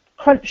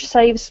Crunch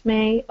saves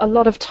me a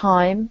lot of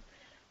time,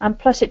 and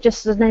plus it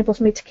just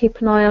enables me to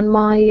keep an eye on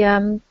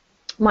my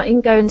my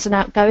ingoings and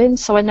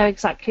outgoings, so I know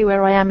exactly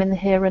where I am in the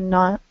here and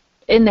now.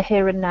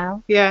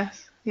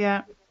 Yes,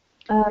 yeah.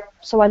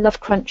 So I love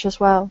Crunch as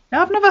well.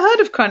 I've never heard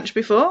of Crunch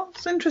before.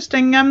 It's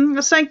interesting. I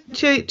was saying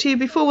to you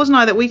before, wasn't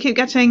I, that we keep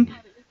getting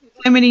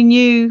so many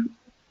new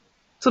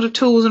sort of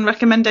tools and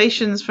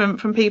recommendations from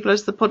people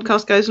as the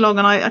podcast goes along,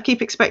 and I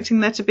keep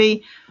expecting there to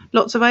be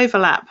lots of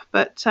overlap.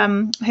 But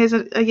here's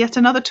yet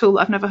another tool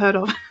that I've never heard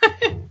of.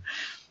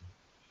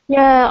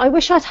 Yeah, I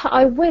wish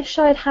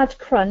I'd had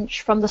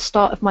Crunch from the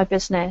start of my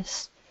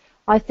business.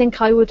 I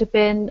think I would have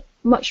been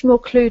much more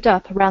clued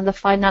up around the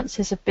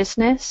finances of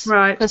business,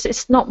 right? Because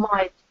it's not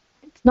my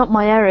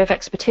area of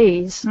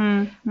expertise.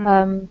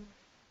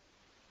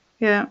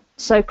 Yeah.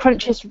 So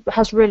Crunch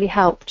has really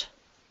helped.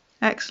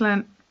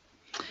 Excellent.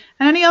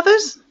 And any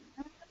others?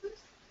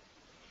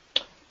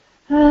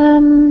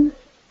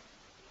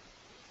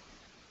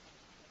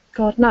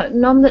 God, no,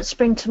 none that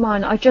spring to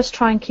mind. I just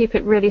try and keep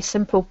it really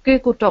simple.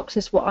 Google Docs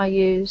is what I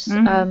use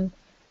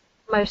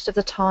most of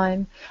the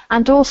time.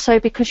 And also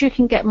because you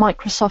can get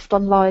Microsoft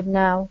Online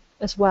now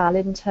as well,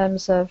 in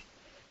terms of,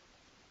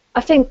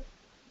 I think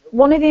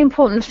one of the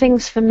important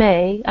things for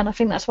me, and I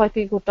think that's why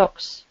Google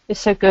Docs is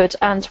so good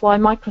and why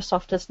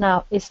Microsoft is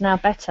now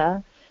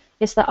better,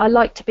 is that I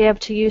like to be able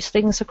to use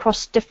things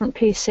across different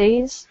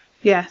PCs.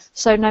 Yes.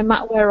 So no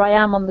matter where I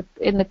am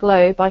in the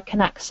globe, I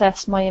can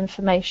access my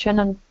information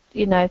and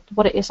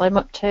what it is I'm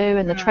up to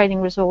and the training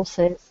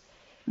resources.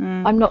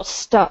 I'm not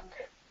stuck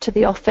to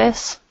the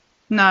office.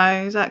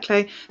 No,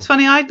 exactly. It's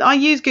funny, I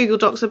use Google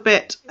Docs a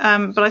bit,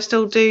 but I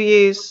still do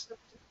use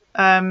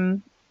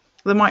the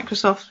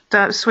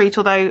Microsoft suite,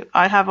 although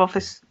I have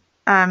Office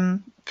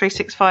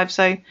 365,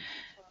 so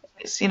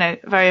it's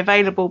very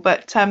available.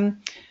 But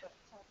I'm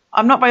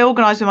not very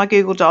organised with my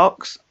Google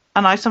Docs,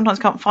 and I sometimes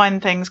can't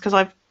find things because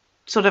I've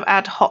sort of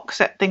ad hoc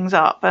set things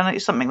up, and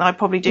it's something that I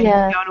probably do need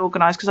to go and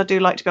organise because I do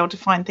like to be able to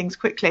find things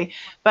quickly.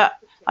 But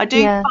I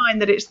do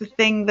find that it's the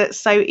thing that's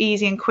so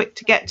easy and quick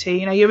to get to.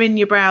 You're in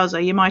your browser,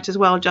 you might as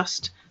well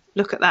just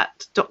look at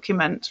that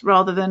document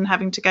rather than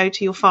having to go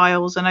to your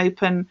files and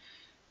open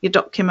your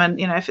document,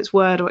 if it's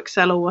Word or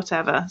Excel or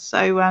whatever.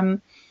 So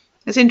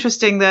it's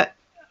interesting that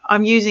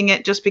I'm using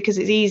it just because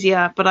it's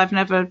easier, but I've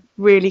never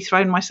really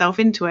thrown myself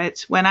into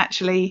it when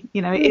actually,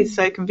 it is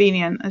so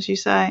convenient, as you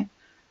say.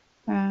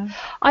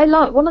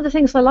 One of the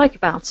things I like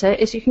about it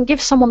is you can give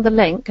someone the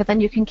link and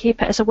then you can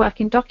keep it as a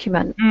working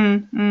document.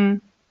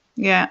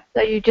 Yeah.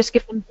 So you just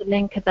give them the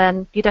link and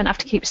then you don't have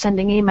to keep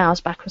sending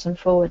emails backwards and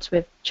forwards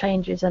with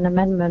changes and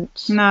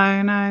amendments.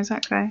 No,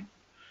 exactly.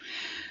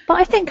 But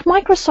I think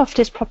Microsoft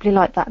is probably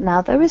like that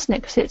now, though, isn't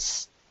it?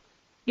 Because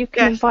you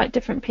can invite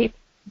different people,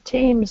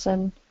 teams,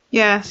 and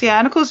yes,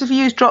 and of course, if you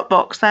use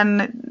Dropbox,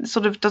 then it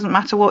sort of doesn't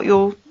matter what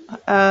you're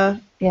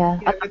using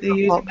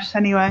it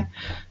anyway.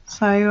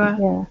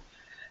 So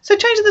So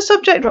changing the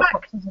subject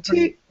back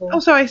to... Oh,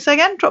 sorry, say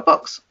again,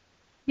 Dropbox?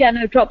 Yeah,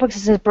 no, Dropbox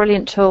is a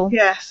brilliant tool.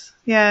 Yes,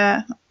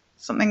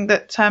 something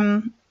that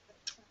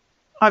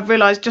I've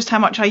realised just how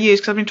much I use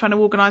because I've been trying to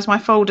organise my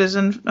folders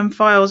and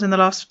files in the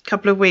last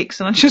couple of weeks,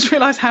 and I just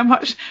realised how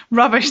much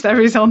rubbish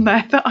there is on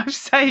there that I've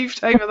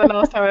saved over the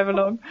last however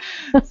long.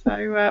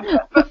 So,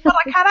 but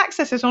I can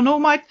access it on all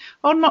my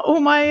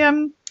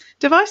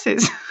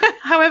devices,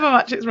 however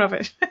much it's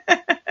rubbish.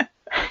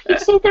 You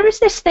see, there is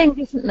this thing,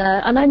 isn't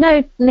there? And I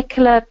know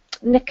Nicola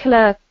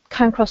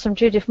Cancross and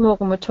Judith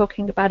Morgan were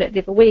talking about it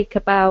the other week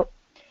about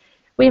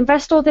we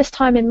invest all this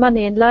time and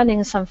money in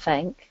learning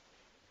something.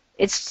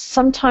 It's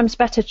sometimes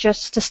better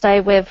just to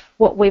stay with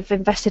what we've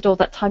invested all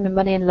that time and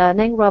money in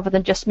learning rather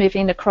than just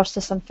moving across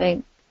to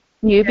something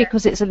new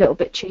because it's a little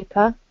bit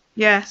cheaper.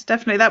 Yes,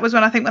 definitely. That was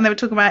when they were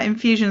talking about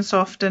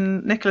Infusionsoft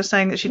and Nicola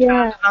saying that she'd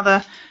found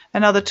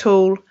another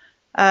tool, which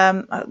I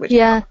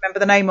can't remember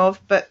the name of,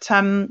 but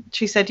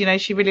she said,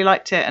 she really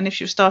liked it, and if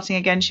she was starting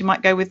again, she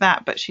might go with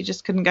that, but she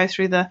just couldn't go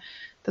through the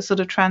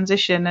sort of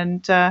transition.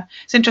 And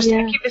it's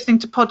interesting. I keep listening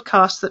to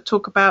podcasts that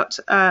talk about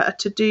a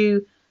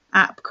to-do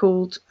app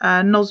called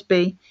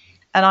Nozbe,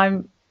 and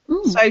I'm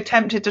so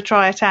tempted to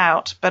try it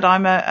out, but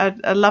I'm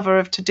a lover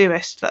of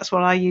Todoist. That's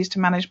what I use to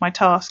manage my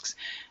tasks,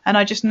 and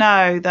I just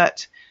know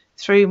that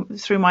through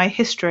my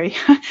history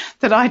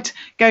that I'd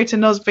go to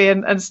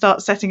Nozbe and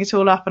start setting it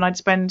all up, and I'd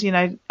spend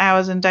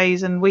hours and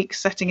days and weeks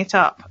setting it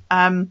up,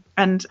 and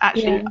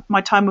actually my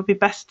time would be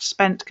best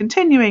spent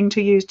continuing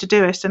to use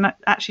Todoist and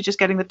actually just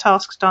getting the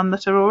tasks done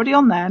that are already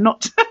on there,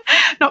 not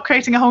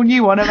creating a whole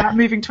new one about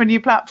moving to a new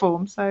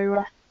platform.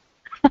 So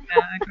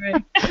I agree.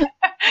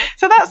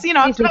 So that's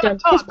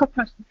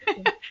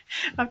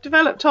I've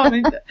developed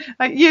on.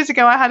 Like years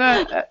ago, I had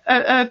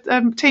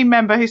a team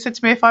member who said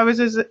to me, if I was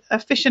as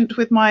efficient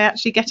with my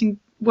actually getting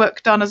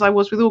work done as I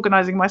was with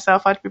organising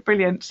myself, I'd be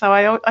brilliant. So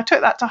I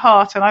took that to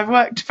heart, and I've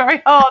worked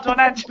very hard on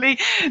actually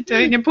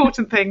doing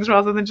important things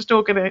rather than just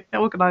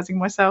organising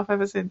myself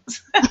ever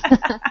since.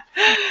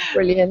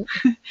 Brilliant.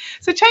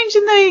 So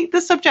changing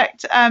the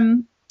subject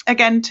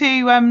again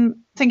to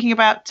thinking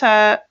about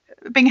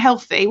being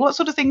healthy. What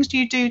sort of things do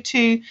you do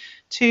to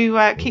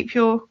keep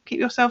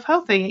yourself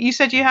healthy? You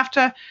said you have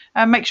to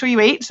make sure you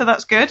eat, so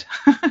that's good.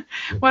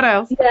 What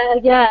else?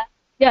 Yeah.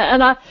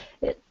 And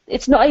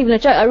it's not even a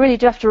joke. I really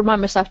do have to remind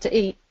myself to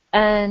eat,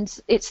 and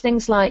it's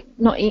things like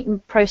not eating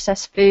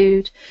processed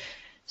food.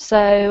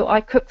 So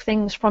I cook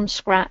things from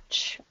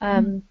scratch.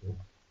 I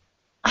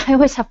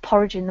always have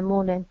porridge in the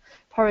morning,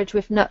 porridge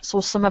with nuts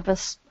or some other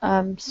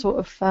sort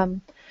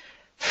of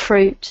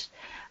fruit,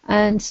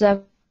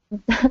 and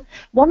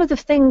one of the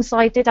things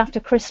I did after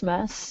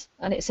Christmas,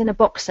 and it's in a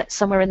box set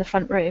somewhere in the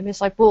front room,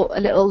 is I bought a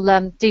little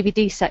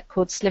DVD set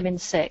called Slimming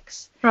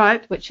 6,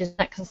 right, which is an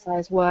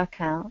exercise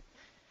workout.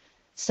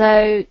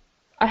 So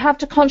I have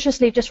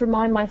to just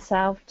remind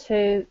myself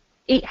to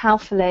eat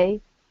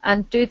healthily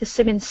and do the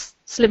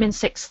Slimming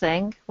 6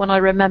 thing when I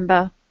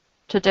remember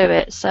to do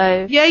it.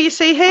 So yeah, you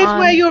see, here's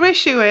where your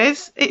issue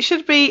is. It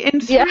should be in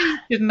 3,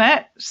 shouldn't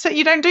it? So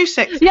you don't do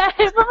 6. Yeah,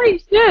 it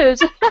really should.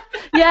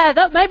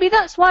 Yeah, maybe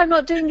that's why I'm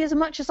not doing as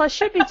much as I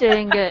should be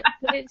doing it.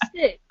 But it's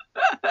 6.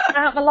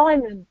 Out of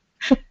alignment.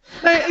 So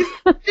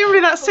it's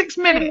generally that 6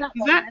 minutes,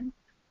 is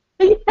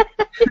it?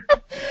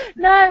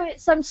 No,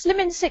 it's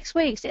slimming 6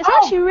 weeks. It's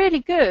actually really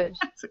good.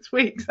 6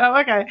 weeks. Oh,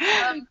 okay.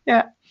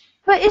 Yeah.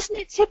 But isn't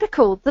it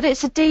typical that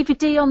it's a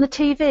DVD on the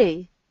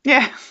TV?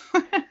 Yeah.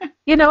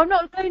 You know, I'm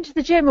not going to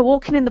the gym or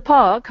walking in the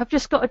park. I've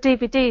just got a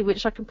DVD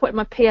which I can put in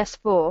my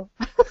PS4.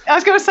 I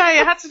was going to say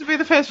it had to be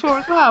the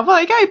PS4 as well. Well,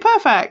 there you go.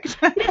 Perfect.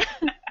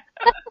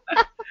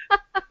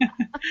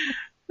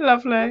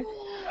 Lovely.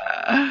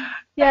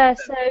 Yeah.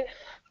 So.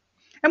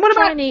 And what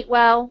try about and eat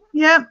well?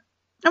 Yeah.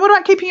 And what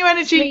about keeping your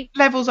energy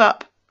levels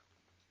up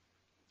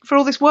for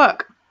all this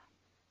work?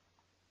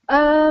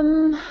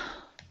 I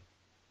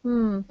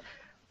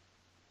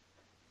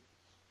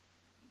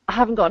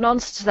haven't got an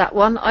answer to that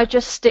one. I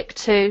just stick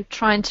to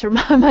trying to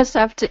remind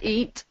myself to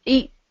eat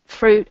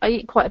fruit. I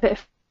eat quite a bit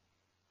of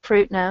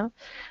fruit now.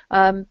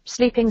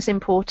 Sleeping's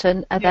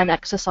important, and then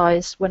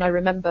exercise when I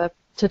remember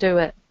to do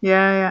it.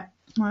 Yeah.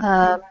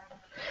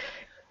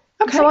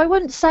 Okay. So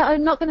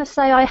I'm not going to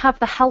say I have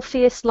the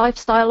healthiest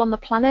lifestyle on the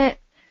planet.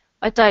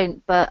 I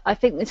don't, but I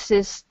think this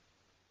is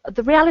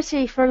the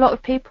reality for a lot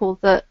of people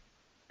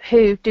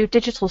who do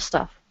digital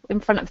stuff in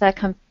front of their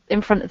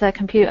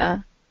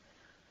computer.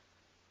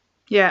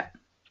 Yeah.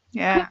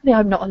 Hopefully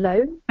I'm not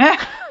alone.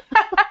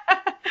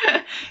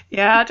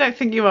 Yeah, I don't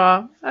think you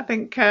are. I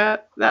think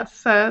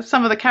that's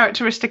some of the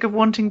characteristic of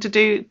wanting to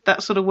do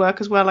that sort of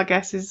work as well, I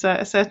guess, is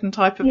a certain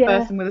type of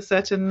person with a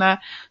certain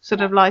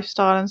sort of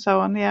lifestyle and so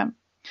on, yeah.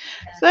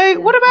 So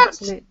what about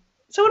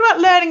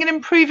learning and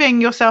improving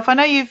yourself? I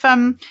know you've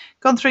gone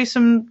through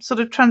some sort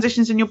of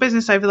transitions in your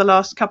business over the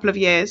last couple of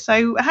years.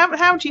 So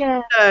how do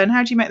you learn?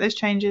 How do you make those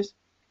changes?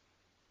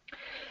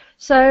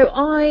 So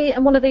I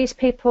am one of these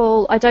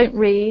people. I don't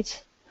read,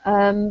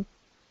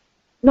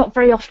 not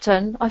very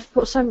often. I've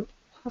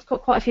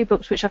got quite a few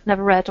books which I've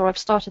never read, or I've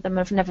started them and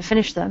I've never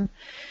finished them.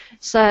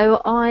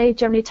 So I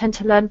generally tend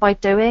to learn by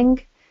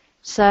doing.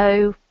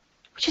 So,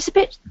 which is a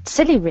bit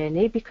silly,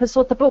 really, because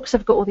all the books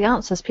have got all the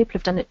answers. People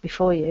have done it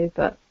before you,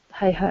 but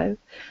hey ho.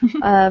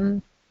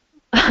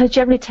 I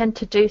generally tend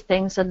to do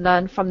things and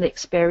learn from the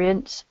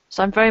experience.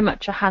 So I'm very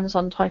much a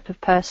hands-on type of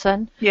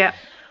person. Yeah.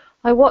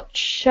 I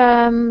watch.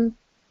 I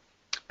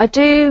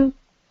do,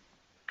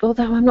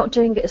 although I'm not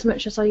doing it as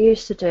much as I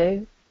used to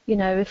do. You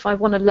know, if I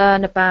want to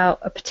learn about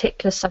a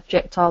particular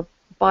subject, I'll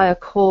buy a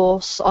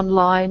course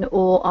online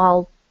or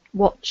I'll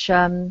watch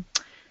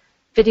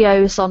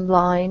videos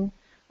online.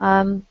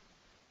 But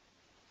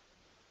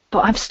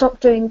I've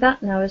stopped doing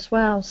that now as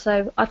well.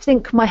 So I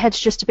think my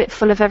head's just a bit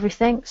full of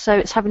everything. So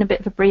it's having a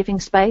bit of a breathing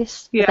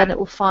space. Yeah. Then it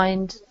will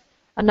find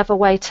another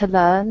way to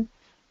learn.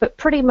 But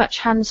pretty much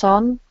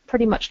hands-on,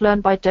 pretty much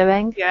learn by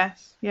doing.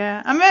 Yes,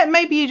 yeah. And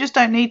maybe you just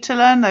don't need to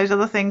learn those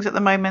other things at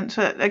the moment.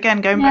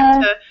 Again, going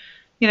back to,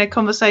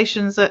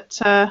 conversations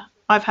that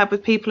I've had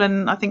with people,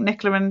 and I think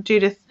Nicola and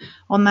Judith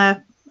on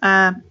their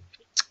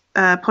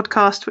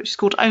podcast, which is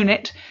called Own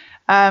It,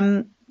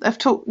 have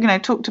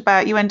talked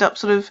about you end up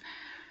sort of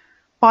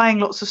buying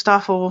lots of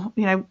stuff, or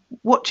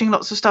watching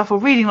lots of stuff, or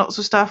reading lots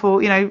of stuff,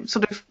 or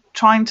sort of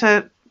trying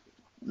to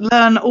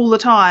learn all the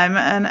time,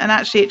 and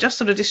actually it just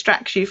sort of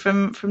distracts you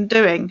from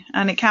doing,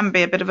 and it can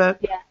be a bit of a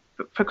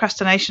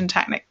procrastination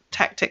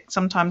tactic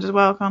sometimes as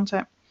well, can't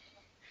it?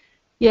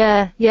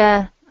 Yeah.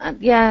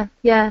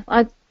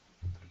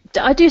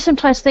 I do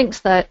sometimes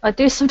think that. I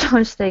do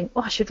sometimes think,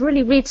 I should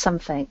really read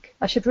something.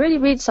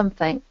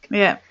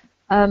 Yeah.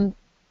 But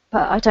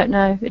I don't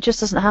know. It just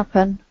doesn't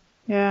happen.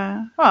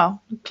 Yeah. Well,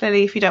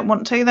 clearly, if you don't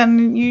want to,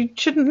 then you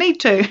shouldn't need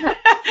to.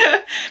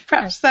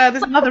 Perhaps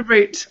there's another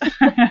route.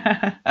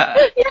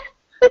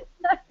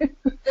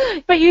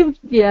 But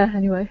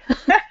anyway.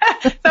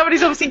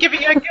 Somebody's obviously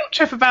giving you a guilt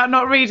trip about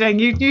not reading.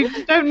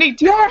 You don't need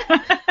to.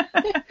 Yeah.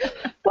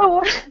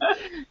 Well,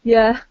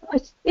 yeah.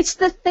 It's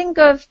the thing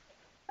of,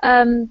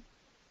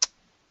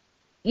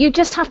 you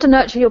just have to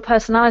nurture your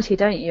personality,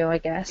 don't you, I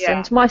guess? Yeah.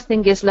 And my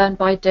thing is learn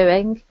by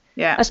doing.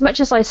 Yeah. As much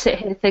as I sit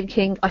here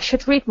thinking I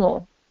should read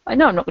more, I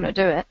know I'm not going to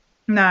do it.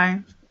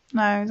 No,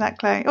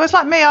 exactly. Well, it's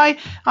like me.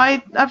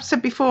 I've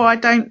said before, I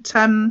don't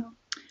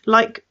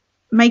like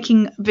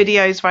making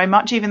videos very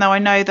much, even though I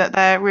know that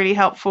they're really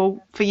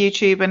helpful for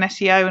YouTube and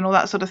SEO and all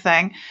that sort of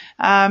thing.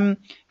 And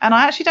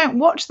I actually don't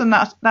watch them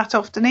that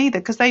often either,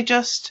 because I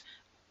just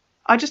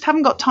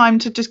haven't got time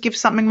to just give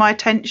something my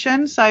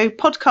attention. So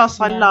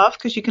podcasts I love,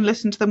 because you can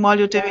listen to them while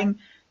you're doing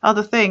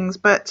other things.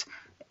 But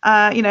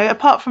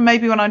apart from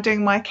maybe when I'm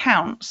doing my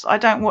accounts, I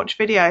don't watch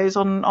videos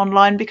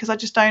online, because I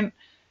just don't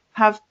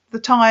have the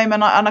time,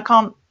 and I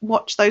can't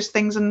watch those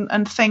things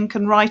and think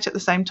and write at the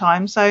same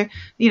time. So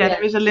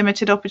there is a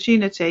limited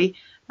opportunity,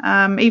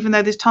 even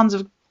though there's tons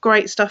of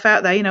great stuff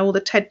out there, all the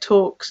TED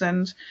Talks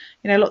and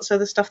lots of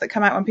other stuff that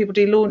come out when people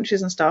do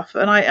launches and stuff,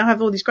 and I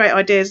have all these great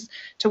ideas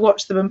to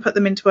watch them and put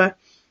them into a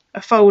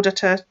folder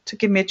to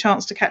give me a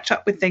chance to catch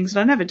up with things,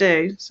 and I never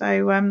do.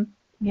 So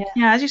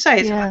Yeah, as you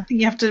say, I think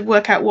you have to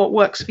work out what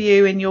works for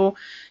you in your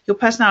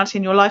personality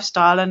and your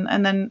lifestyle,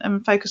 and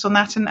then focus on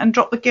that, and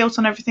drop the guilt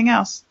on everything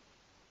else.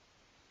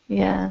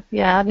 Yeah,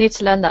 I need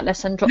to learn that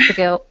lesson, drop the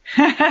guilt.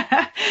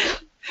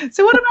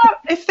 So what about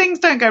if things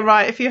don't go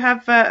right, if you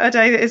have a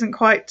day that isn't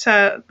quite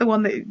the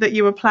one that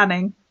you were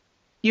planning?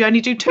 You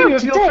only do two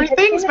of your 3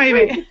 things,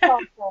 maybe.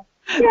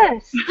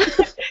 Yes.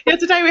 Yeah,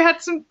 today we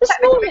had some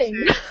technical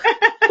issues.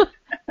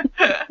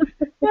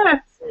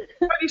 Yes.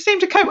 But you seem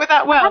to cope with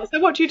that well. So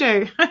what do you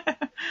do?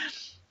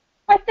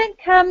 I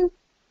think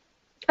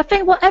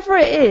whatever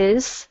it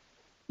is,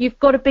 you've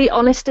got to be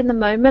honest in the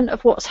moment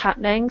of what's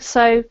happening.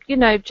 So,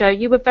 Jo,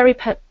 you were very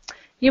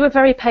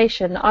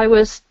patient.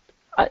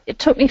 It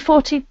took me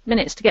 40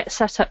 minutes to get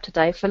set up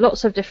today for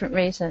lots of different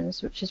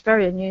reasons, which is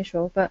very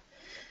unusual. But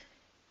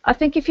I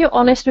think if you're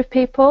honest with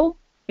people,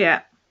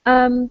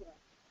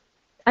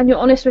 and you're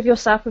honest with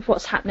yourself with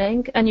what's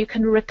happening, and you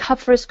can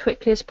recover as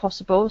quickly as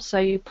possible, so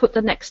you put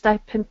the next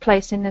step in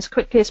place in as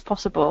quickly as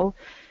possible,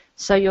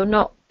 so you're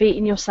not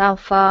beating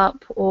yourself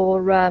up,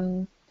 or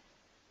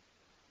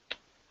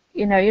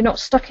you're not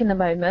stuck in the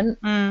moment.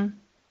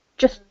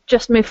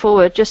 Just move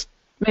forward, just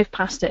move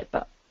past it.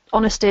 But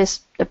honesty is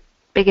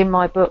big in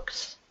my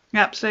books.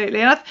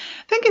 Absolutely. And I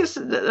think it's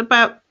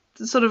about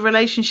sort of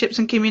relationships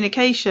and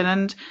communication,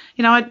 and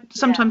I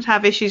sometimes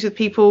have issues with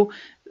people,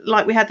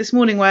 like we had this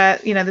morning, where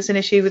there's an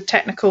issue with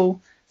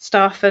technical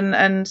stuff, and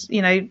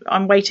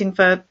I'm waiting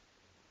for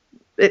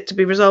it to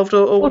be resolved,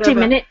 or 40 whatever.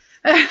 minutes.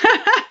 But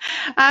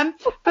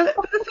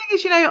the thing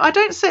is, I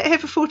don't sit here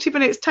for 40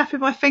 minutes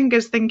tapping my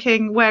fingers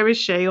thinking, where is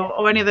she,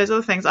 or any of those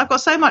other things. I've got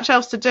so much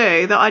else to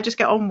do that I just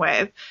get on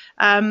with.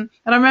 And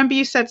I remember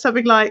you said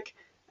something like,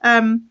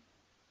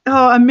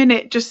 a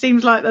minute just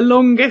seems like the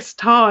longest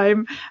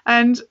time,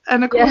 and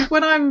of course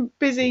when I'm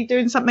busy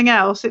doing something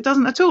else, it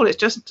doesn't at all. It's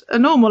just a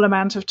normal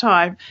amount of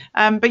time.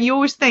 But you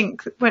always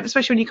think,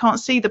 especially when you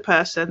can't see the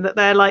person, that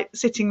they're like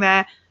sitting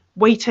there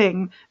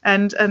waiting,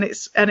 and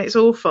it's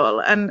awful.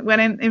 And when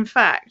in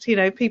fact,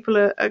 people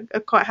are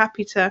quite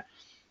happy to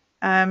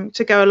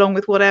go along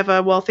with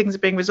whatever while things are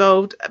being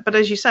resolved. But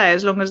as you say,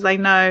 as long as they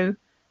know,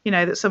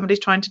 that somebody's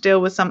trying to deal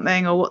with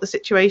something, or what the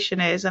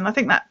situation is. And I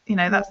think that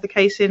that's the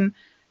case in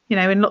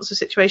lots of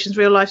situations,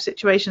 real life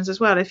situations as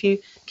well. If you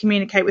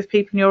communicate with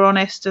people and you're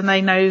honest, and they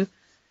know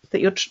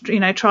that you're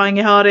trying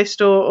your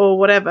hardest, or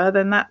whatever,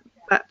 then that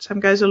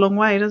goes a long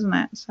way, doesn't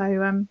it?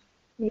 So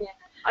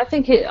I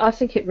think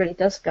it really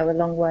does go a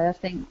long way. I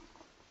think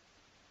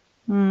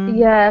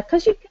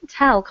because you can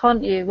tell,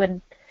 can't you,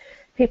 when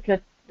people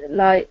are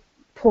like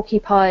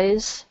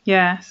porcupines.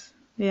 Yes.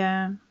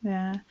 Yeah.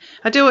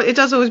 I do. It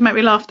does always make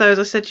me laugh, though, as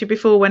I said to you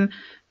before, when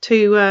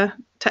two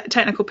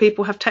technical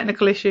people have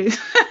technical issues.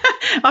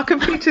 Our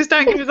computers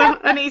don't give us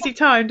an easy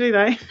time, do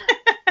they?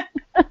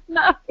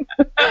 No,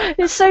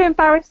 it's so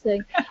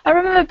embarrassing. I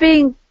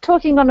remember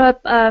talking on I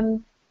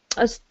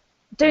was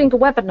doing a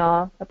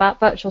webinar about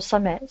virtual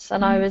summits,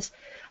 and I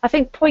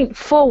think point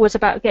 4 was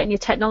about getting your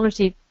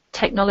technology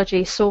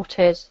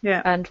sorted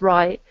and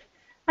right.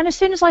 And as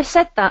soon as I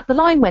said that, the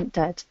line went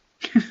dead,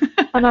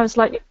 and I was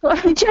like,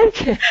 "I'm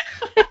joking."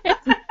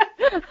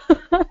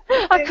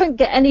 I couldn't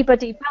get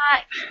anybody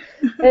back.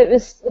 It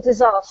was a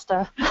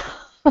disaster.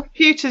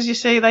 Computers, you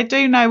see, they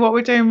do know what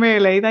we're doing,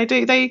 really. They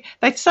do. They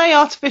say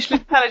artificial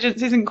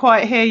intelligence isn't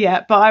quite here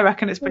yet, but I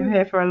reckon it's been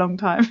here for a long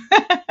time.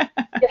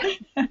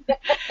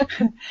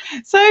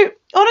 So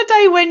on a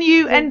day when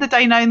you end the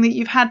day knowing that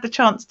you've had the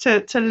chance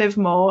to live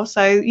more,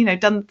 so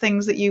done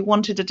things that you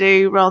wanted to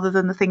do rather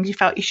than the things you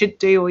felt you should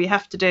do or you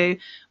have to do,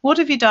 what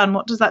have you done?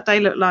 What does that day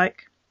look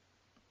like?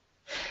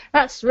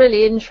 That's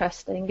really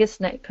interesting,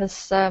 isn't it?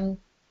 Because I'm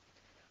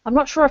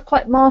not sure I've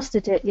quite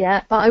mastered it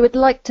yet, but I would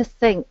like to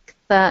think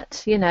that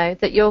that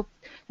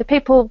the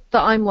people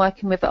that I'm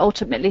working with are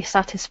ultimately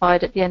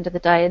satisfied at the end of the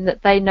day, and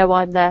that they know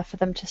I'm there for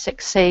them to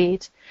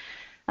succeed.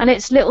 And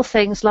it's little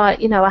things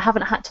like, I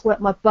haven't had to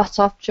work my butt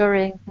off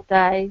during the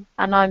day,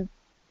 and I'm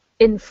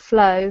in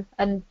flow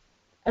and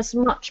as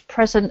much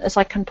present as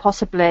I can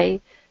possibly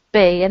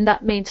be, and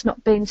that means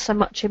not being so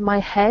much in my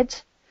head.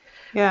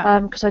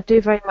 Because I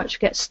do very much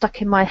get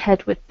stuck in my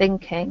head with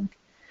thinking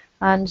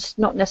and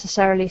not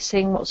necessarily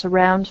seeing what's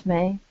around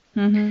me.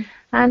 Mm-hmm.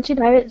 And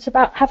it's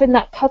about having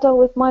that cuddle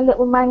with my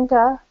little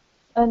manga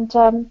and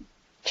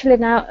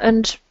chilling out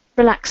and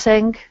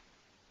relaxing.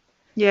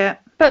 Yeah.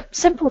 But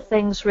simple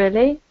things,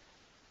 really.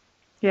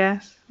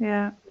 Yes,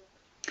 yeah.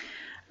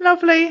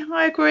 Lovely,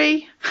 I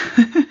agree.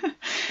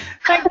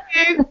 Thank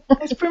you.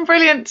 It's been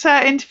brilliant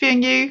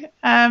interviewing you.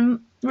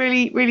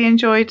 Really, really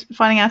enjoyed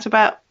finding out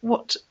about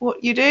what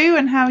you do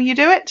and how you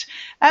do it.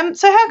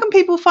 So how can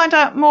people find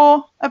out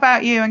more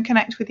about you and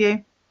connect with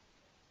you?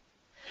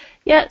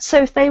 Yeah,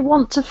 so if they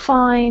want to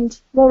find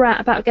more out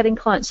about getting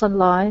clients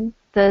online,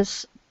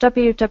 there's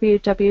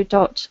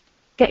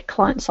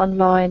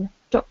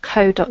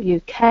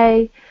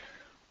www.getclientsonline.co.uk,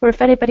 or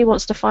if anybody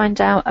wants to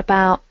find out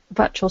about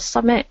virtual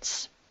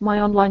summits,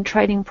 my online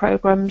training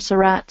programs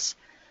are at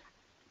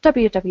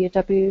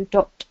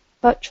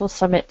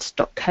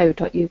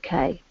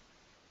www.virtualsummits.co.uk.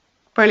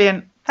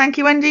 Brilliant. Thank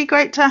you, Wendy.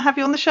 Great to have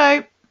you on the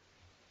show.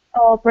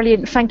 Oh,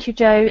 brilliant. Thank you,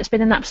 Jo. It's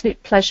been an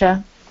absolute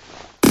pleasure.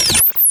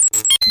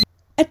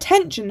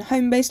 Attention,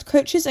 home-based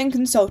coaches and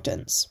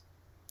consultants.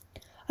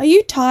 Are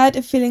you tired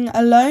of feeling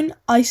alone,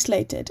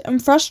 isolated,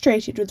 and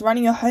frustrated with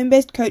running your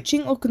home-based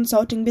coaching or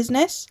consulting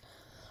business?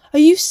 Are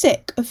you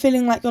sick of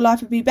feeling like your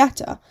life would be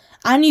better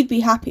and you'd be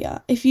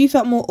happier if you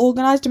felt more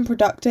organised and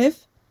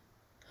productive?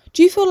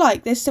 Do you feel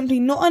like there's simply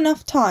not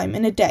enough time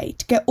in a day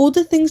to get all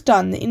the things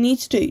done that you need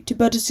to do to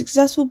build a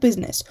successful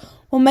business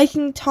while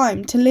making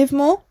time to live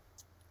more?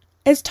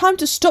 It's time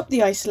to stop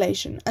the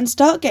isolation and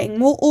start getting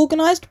more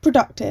organised,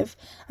 productive,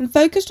 and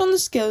focused on the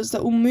skills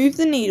that will move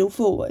the needle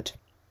forward.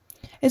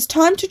 It's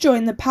time to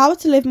join the Power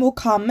to Live More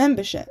Calm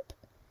membership.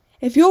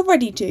 If you're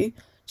ready to,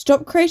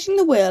 stop creating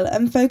the wheel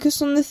and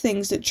focus on the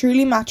things that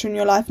truly matter in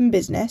your life and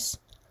business.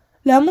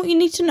 Learn what you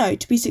need to know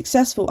to be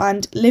successful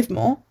and live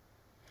more.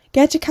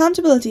 Get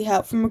accountability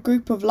help from a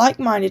group of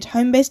like-minded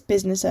home-based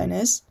business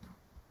owners.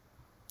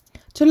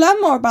 To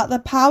learn more about the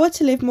Power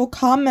to Live More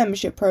Calm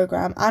membership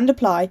program and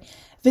apply,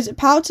 visit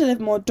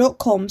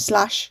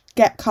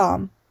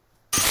powertolivemore.com/getcalm.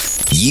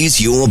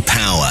 Use your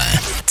power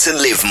to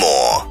live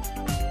more.